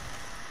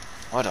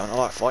 I don't, I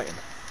like fighting.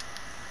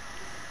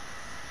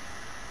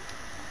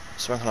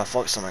 So when can I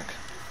fight something?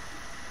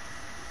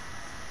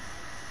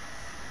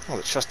 Oh,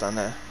 the chest down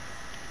there.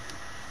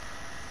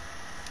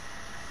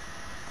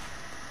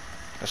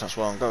 Guess that's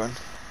where I'm going.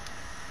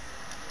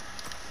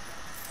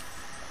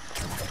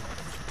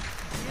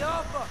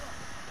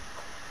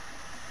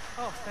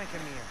 Oh, thank you,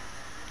 Mia.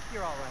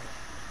 You're all right.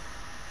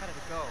 How did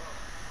it go?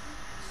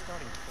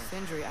 Starting to think.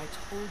 Sindri, I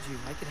told you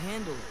I could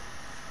handle it.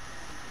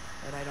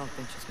 But I don't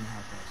think she's gonna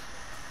help us.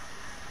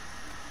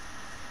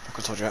 I could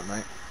have told you that,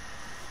 mate.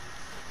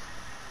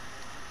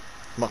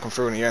 Might come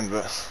through in the end,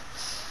 but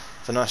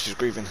for now she's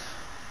grieving.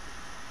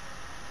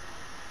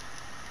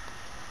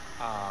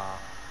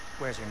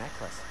 Where's your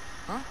necklace?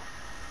 Huh?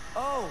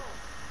 Oh!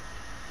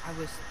 I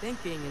was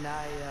thinking and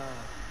I,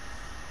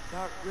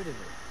 got rid of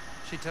it.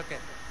 She took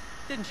it,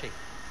 didn't she?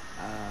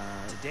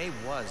 Today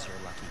was your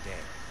lucky day.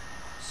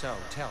 So,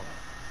 tell me,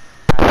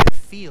 how did it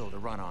feel to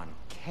run on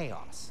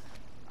chaos?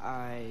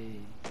 I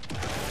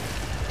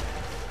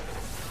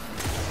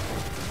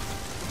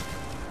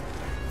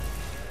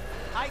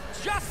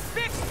just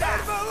fixed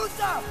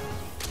that!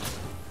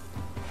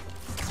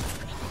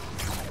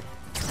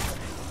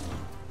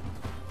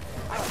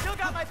 I've still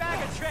got my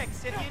bag of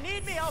tricks. If you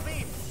need me, I'll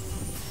be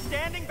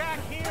standing back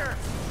here.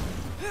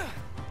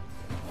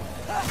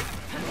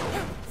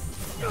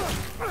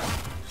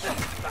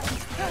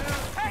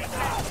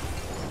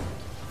 Hey!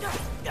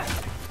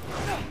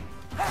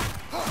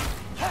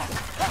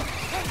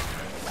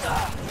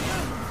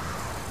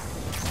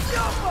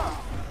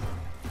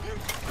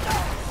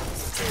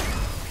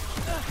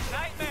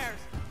 Nightmares!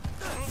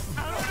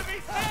 I'm gonna be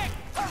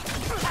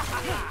sick!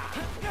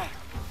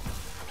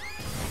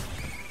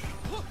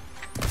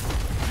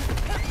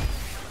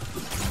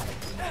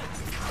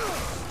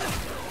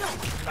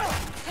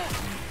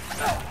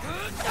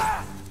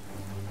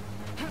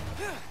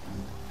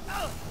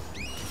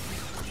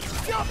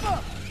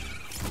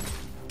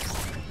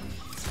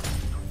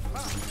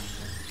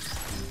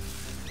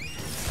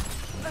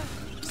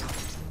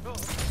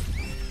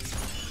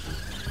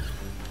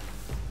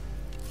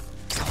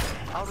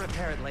 I'll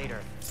repair it later.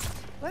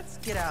 Let's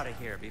get out of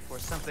here before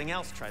something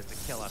else tries to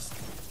kill us.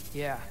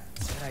 yeah,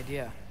 good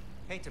idea.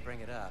 Hate to bring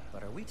it up,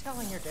 but are we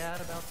telling your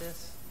dad about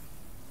this?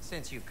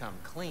 Since you've come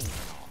clean and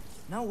all.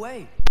 No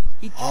way.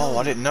 He Oh, killed I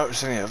me. didn't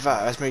notice any of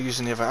that. That's me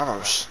using the other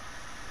arrows.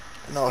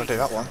 Didn't know how to do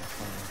that one.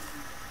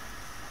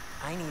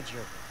 I need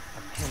your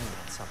opinion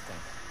on something.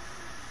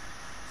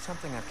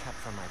 Something I've kept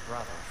from my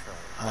brother for a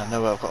And while. I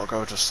know where I've got to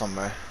go just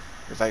somewhere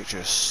with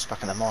Atreus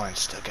back in the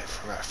mines to get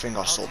through that thing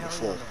I saw I'll tell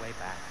before. you on the way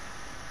back.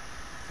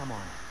 Come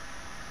on.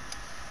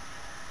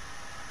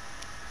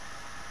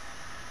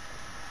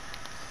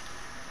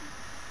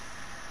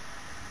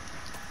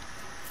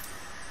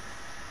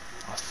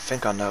 I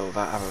think I know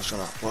that arrow's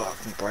gonna work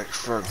and break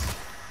through.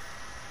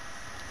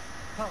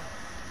 Oh,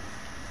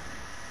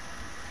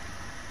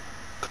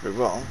 Could be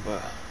wrong,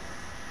 but...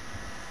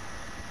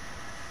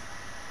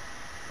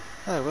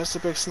 Hey, where's the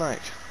big snake?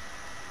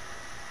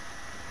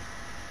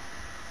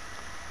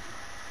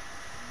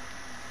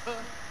 Do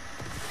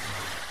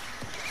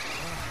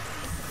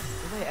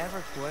they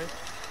ever quit?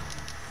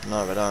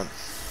 No, they don't.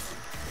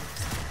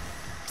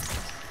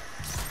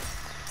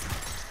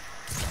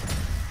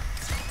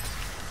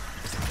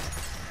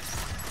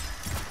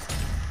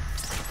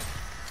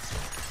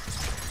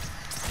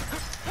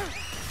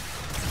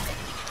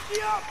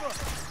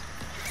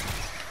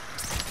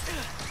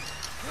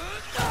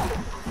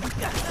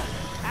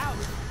 ouch!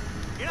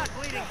 You're not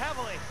bleeding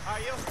heavily, are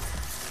you?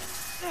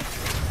 Okay,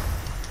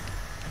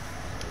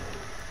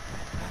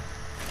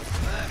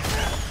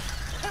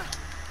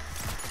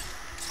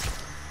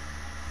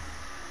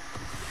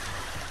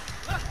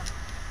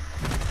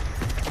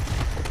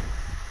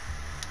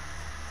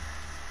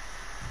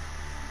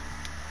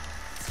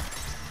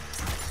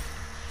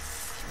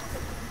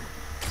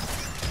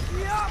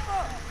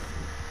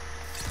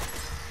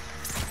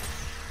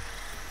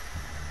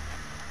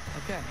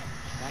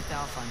 back to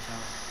Alpine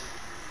Tower.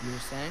 You were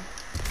saying?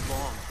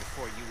 Long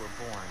before you were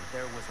born,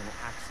 there was an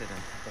accident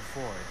at the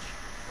forge.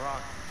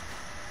 Brock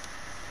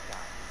died.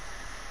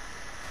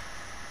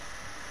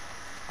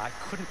 I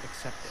couldn't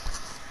accept it.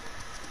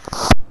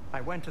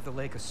 I went to the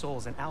Lake of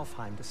Souls in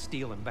Alfheim to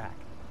steal him back.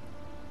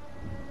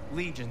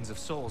 Legions of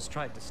souls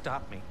tried to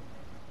stop me.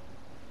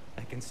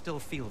 I can still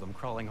feel them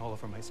crawling all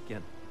over my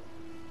skin.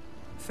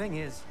 Thing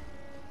is,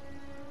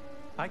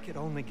 I could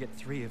only get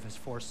 3 of his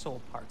 4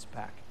 soul parts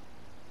back.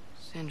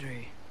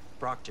 Sindri.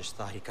 Brock just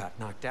thought he got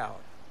knocked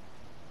out.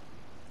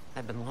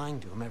 I've been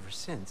lying to him ever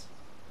since.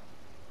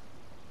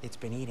 It's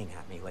been eating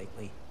at me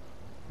lately.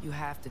 You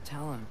have to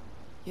tell him.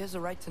 He has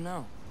a right to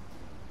know.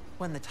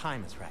 When the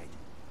time is right.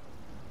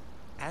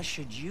 As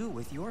should you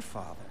with your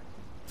father.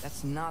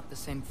 That's not the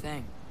same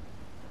thing.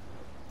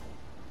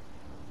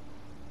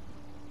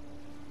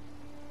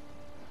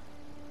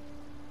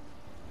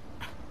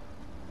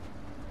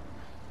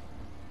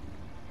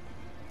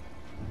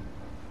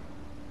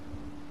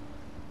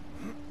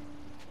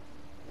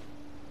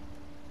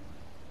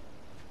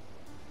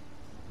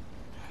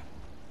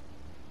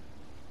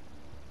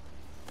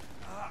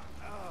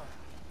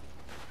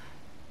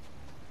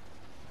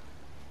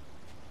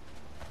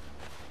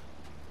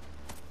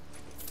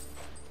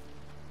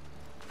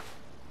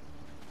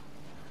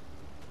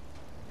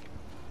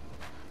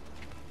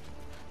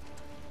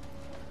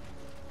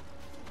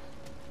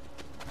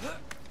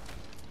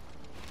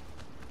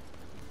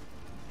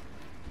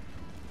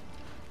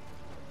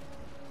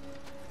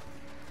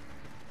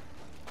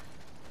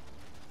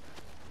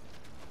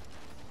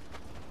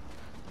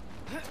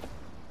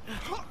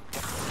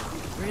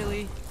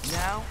 Really?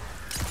 Now?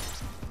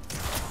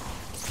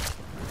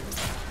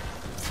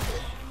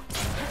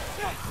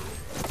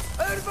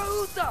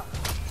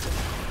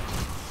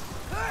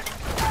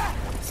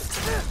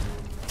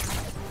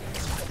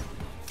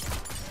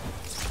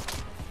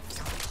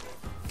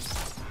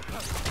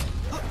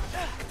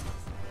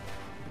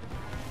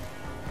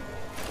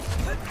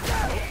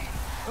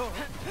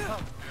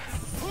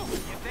 You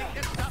think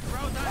this stuff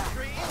grows on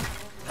trees?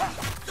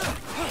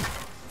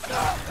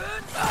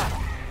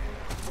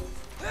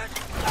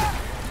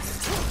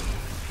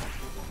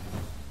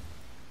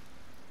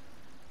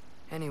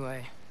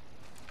 Anyway,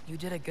 you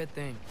did a good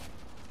thing.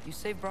 You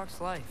saved Brock's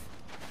life.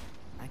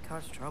 I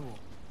caused trouble.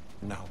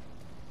 No.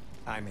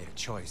 I made a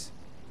choice.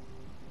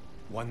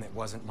 One that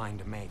wasn't mine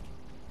to make.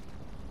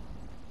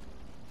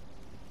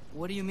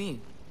 What do you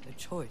mean? A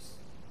choice?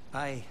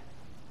 I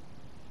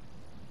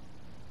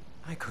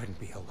couldn't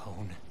be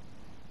alone.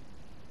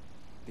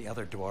 The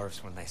other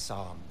dwarves, when they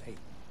saw him, they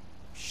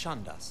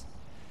shunned us.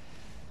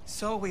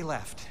 So we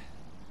left.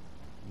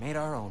 Made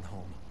our own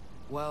home.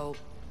 Well,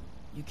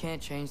 you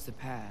can't change the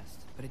past,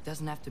 but it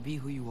doesn't have to be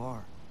who you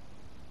are.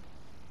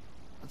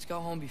 Let's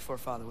go home before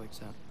Father wakes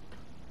up.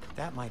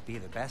 That might be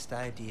the best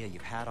idea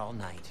you've had all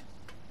night.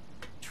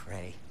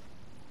 Trey.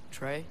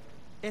 Trey?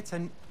 It's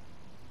an...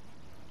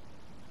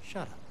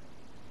 Shut up.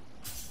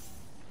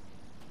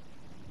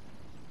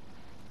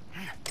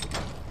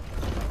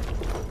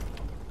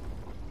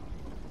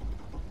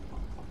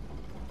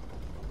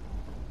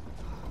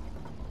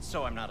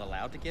 So I'm not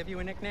allowed to give you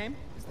a nickname?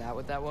 Is that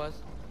what that was?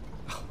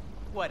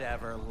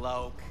 Whatever,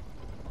 Loke.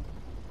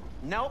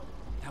 Nope,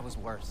 that was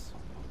worse.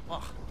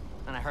 Ugh,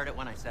 and I heard it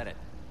when I said it.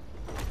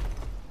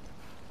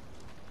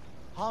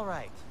 All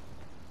right.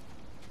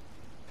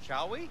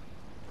 Shall we?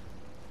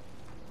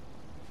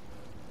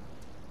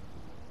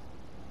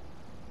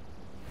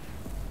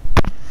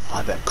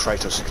 I bet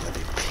Kratos is going to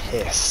be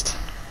pissed.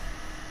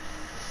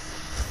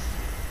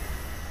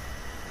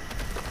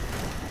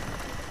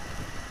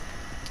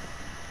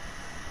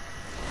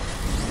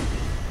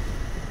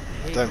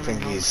 I don't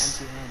think he's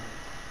empty-handed.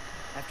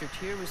 After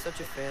Tyr was such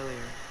a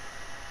failure,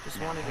 just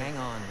Now, wanted hang to...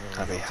 on,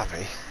 going to be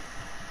happy.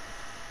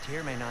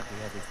 Tyr may not be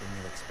everything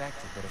you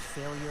expected, but a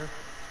failure.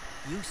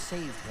 You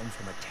saved him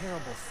from a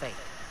terrible fate.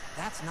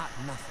 That's not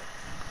nothing.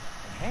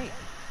 And hey,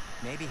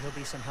 maybe he'll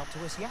be some help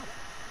to us yet.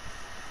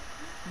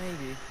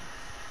 Maybe.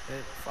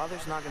 But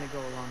Father's not gonna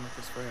go along with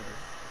this forever.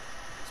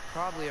 He's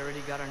probably already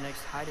got our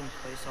next hiding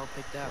place all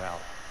picked out. Well,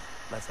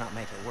 let's not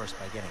make it worse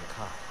by getting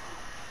caught.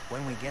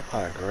 When we get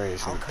I there, agree,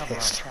 he's I'll gonna be cover our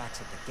pissed. tracks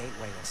at the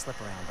gateway and slip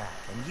around back.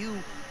 And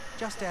you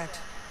just act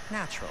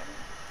natural,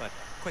 but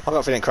quick. I've got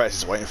a feeling Kratos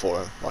is waiting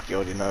for him, like he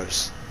already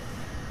knows.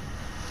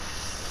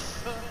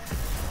 Go,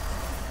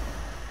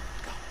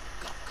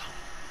 go, go.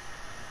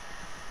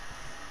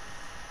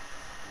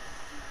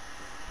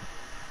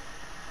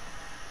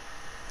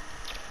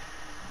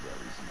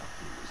 There is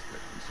nothing that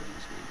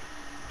concerns me.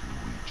 Do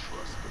we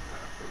trust the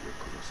path that will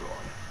put us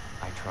on?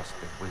 I trust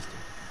their wisdom,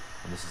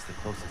 and this is the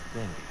closest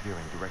thing to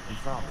hearing directly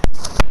from them.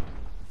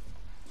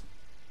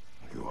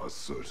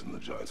 was certain the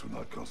giants would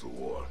not counsel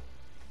war.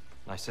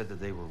 I said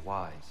that they were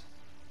wise.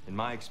 In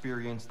my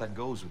experience, that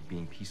goes with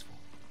being peaceful.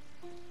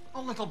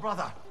 Oh, little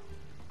brother.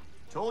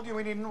 Told you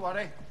we needn't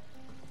worry.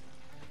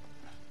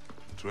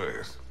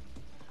 Atreus,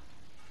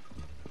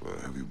 where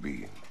have you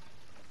been?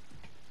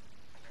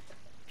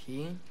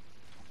 Peeing?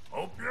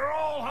 Hope you're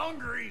all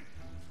hungry.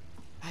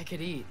 I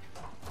could eat.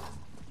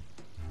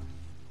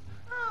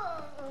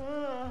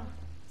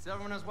 Is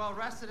everyone as well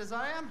rested as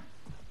I am?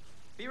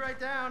 Be right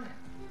down.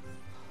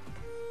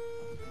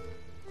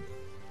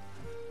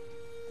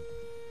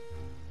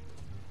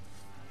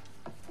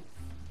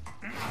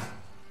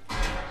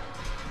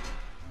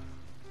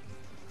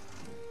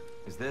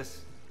 Is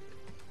this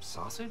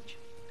sausage?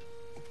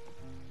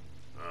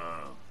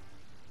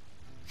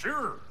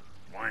 Sure.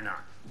 Why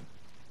not?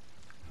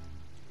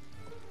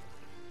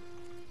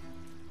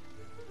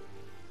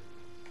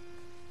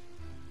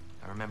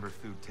 I remember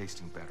food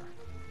tasting better.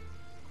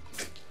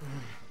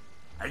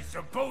 I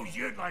suppose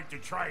you'd like to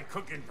try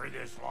cooking for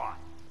this lot.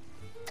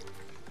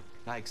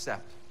 I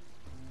accept.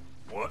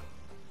 What?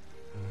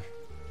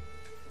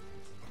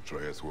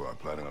 Atreus, we are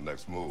planning our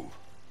next move.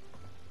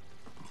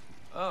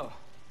 Oh,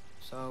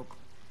 so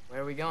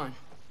where are we going?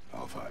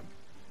 Alfheim.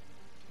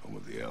 Home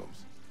with the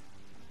elves.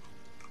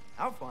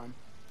 Alfheim?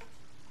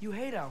 You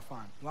hate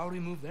Alfheim. Why would we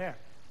move there?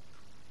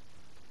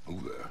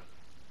 Move there.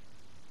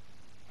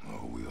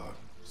 Oh, we are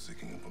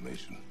seeking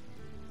information.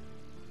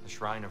 The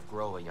Shrine of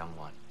Groa, young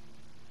one.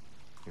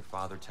 Your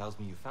father tells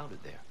me you found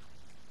it there.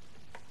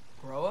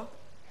 Groa?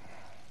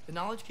 The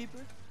Knowledge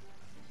Keeper?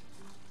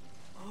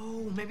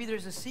 Oh, maybe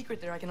there's a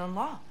secret there I can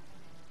unlock.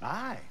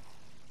 Aye.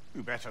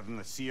 Who better than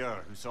the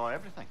seer who saw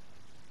everything?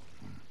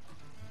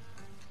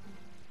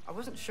 I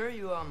wasn't sure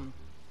you,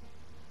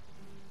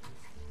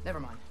 Never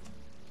mind.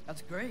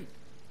 That's great.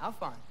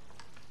 Alfheim.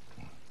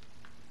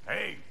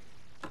 Hey,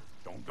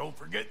 don't go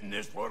forgetting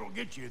this what'll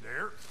get you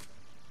there.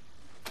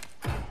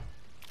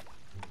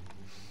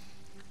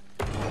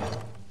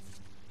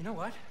 You know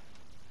what?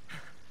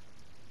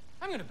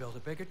 I'm gonna build a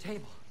bigger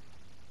table.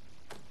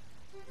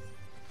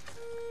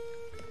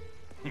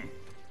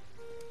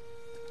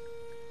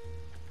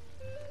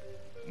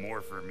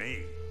 More for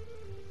me.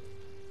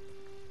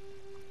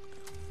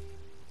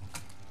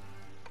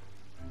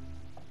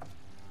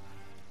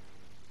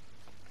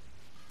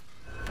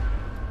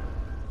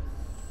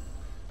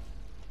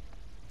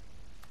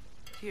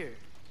 Here,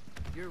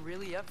 you're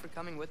really up for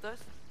coming with us?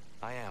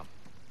 I am.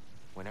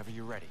 Whenever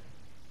you're ready.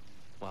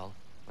 Well,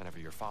 whenever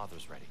your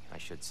father's ready, I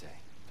should say.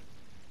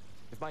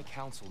 If my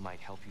counsel might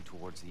help you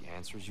towards the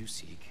answers you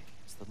seek,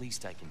 it's the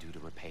least I can do to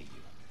repay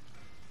you.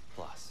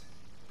 Plus,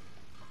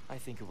 I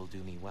think it will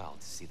do me well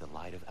to see the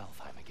light of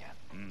Alfheim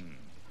again.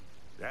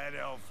 That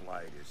elf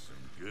light is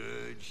some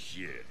good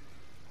shit.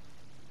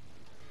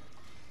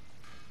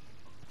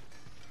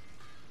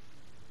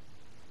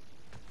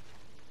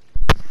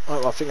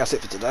 Well, I think that's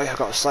it for today. I've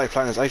got to say,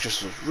 playing as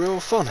Atreus was real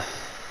fun.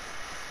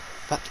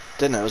 That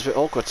dinner was a bit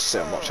awkward to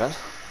sit and watch then.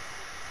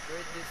 Where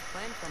did this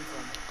plan come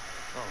from?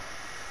 Oh,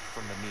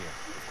 from the mirror,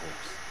 of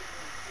course.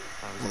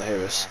 I was Wanna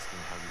hear us?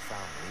 asking how you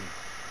found me.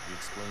 You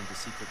explained the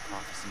secret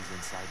prophecies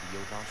inside the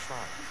Yodnar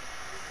shrine.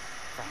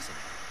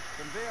 Fascinating.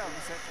 From there, we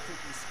set to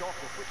taking stock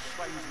of which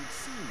shrines we'd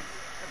seen,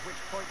 at which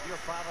point your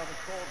father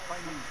recalled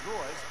finding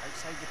drawers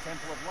outside the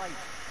Temple of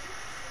Light.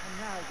 And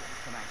now that we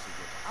can actually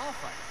get to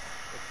Alpha,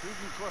 the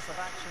prudent course of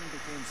action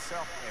became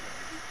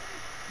self-evident.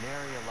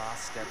 Nary a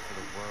lost step for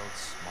the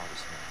world's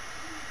smartest man.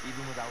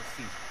 Even without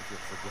feet, if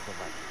you'll forgive the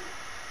legend.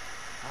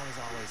 I was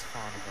always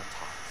fond of our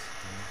talks.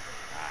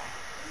 Aye.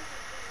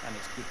 And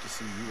it's good to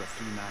see you a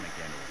free man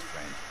again, old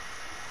friend.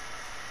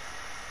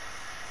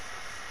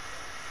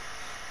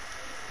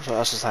 So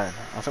that's the saying.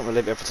 I think we'll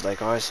leave it for today,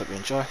 guys. Hope you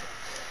enjoy.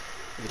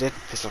 If you did,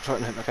 please subscribe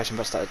and hit the notification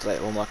bell to stay up to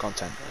date with all my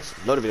content. There's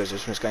a load of videos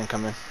from this game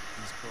coming.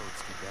 These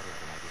clothes do better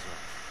than I deserve.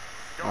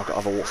 I've got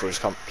other walkthroughs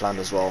planned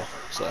as well.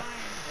 So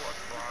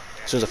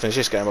as soon as I finish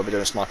this game, I'll be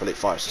doing Sniper Elite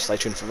 5. So stay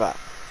tuned for that.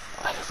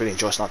 I really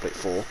enjoy Sniper Elite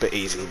 4. Bit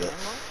easy, but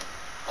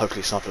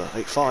hopefully Sniper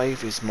Elite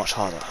 5 is much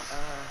harder.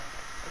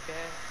 Okay.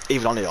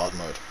 Even on the hard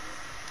mode.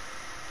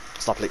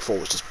 Sniper Elite 4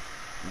 was just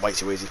way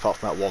too easy, apart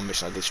from that one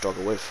mission I did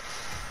struggle with.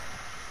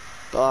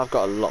 But I've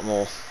got a lot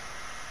more.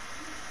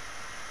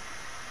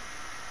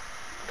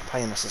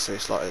 Companion necessary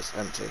slot is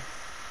empty.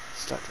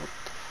 Select what?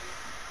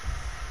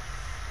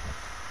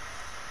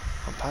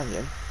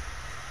 Companion?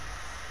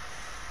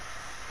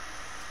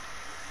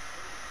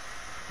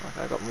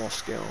 Okay, I got more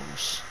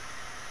skills.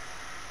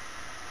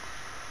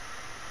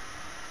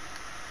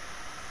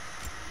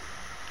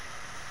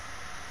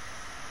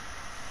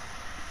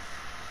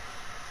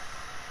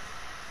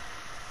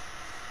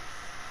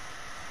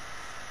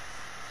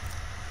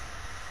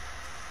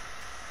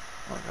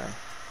 Okay.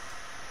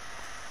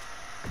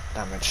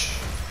 Damage.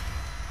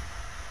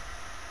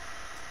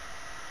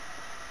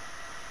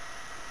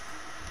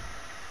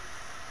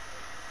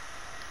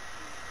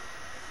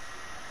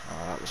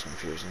 Oh, that was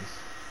confusing.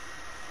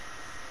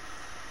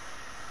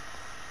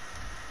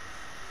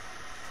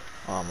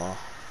 Armor.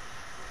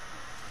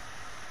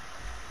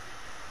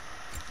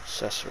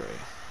 Accessory.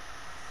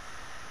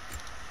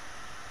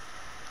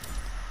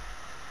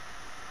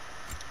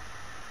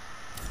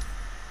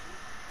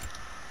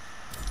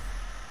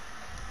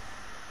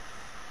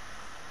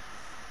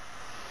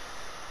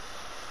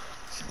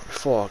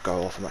 before I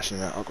go off, I'm actually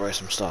going to upgrade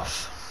some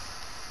stuff.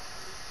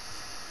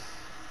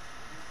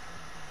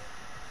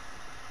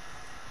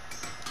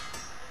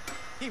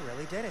 He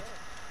really did it.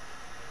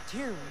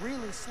 Tyr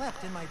really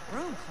slept in my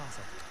broom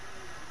closet.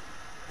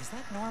 Is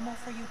that normal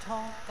for you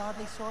tall,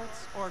 godly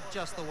sorts? Or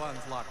just the ones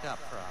locked up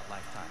for a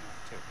lifetime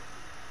or two?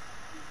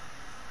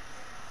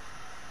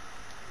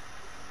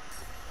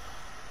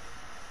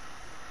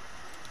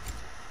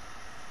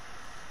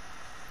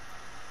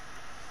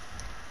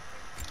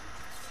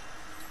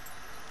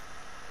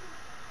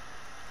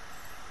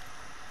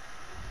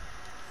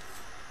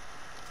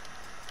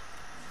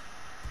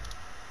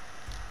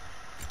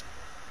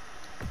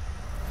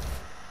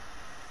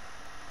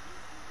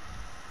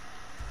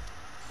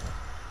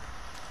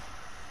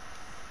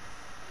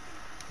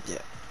 Yeah.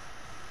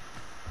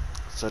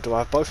 So do I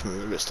have both of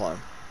them this time?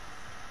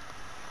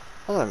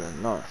 I don't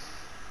even know.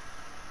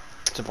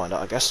 To find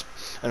out, I guess.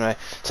 Anyway,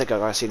 take care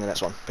guys, see you in the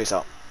next one. Peace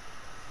out.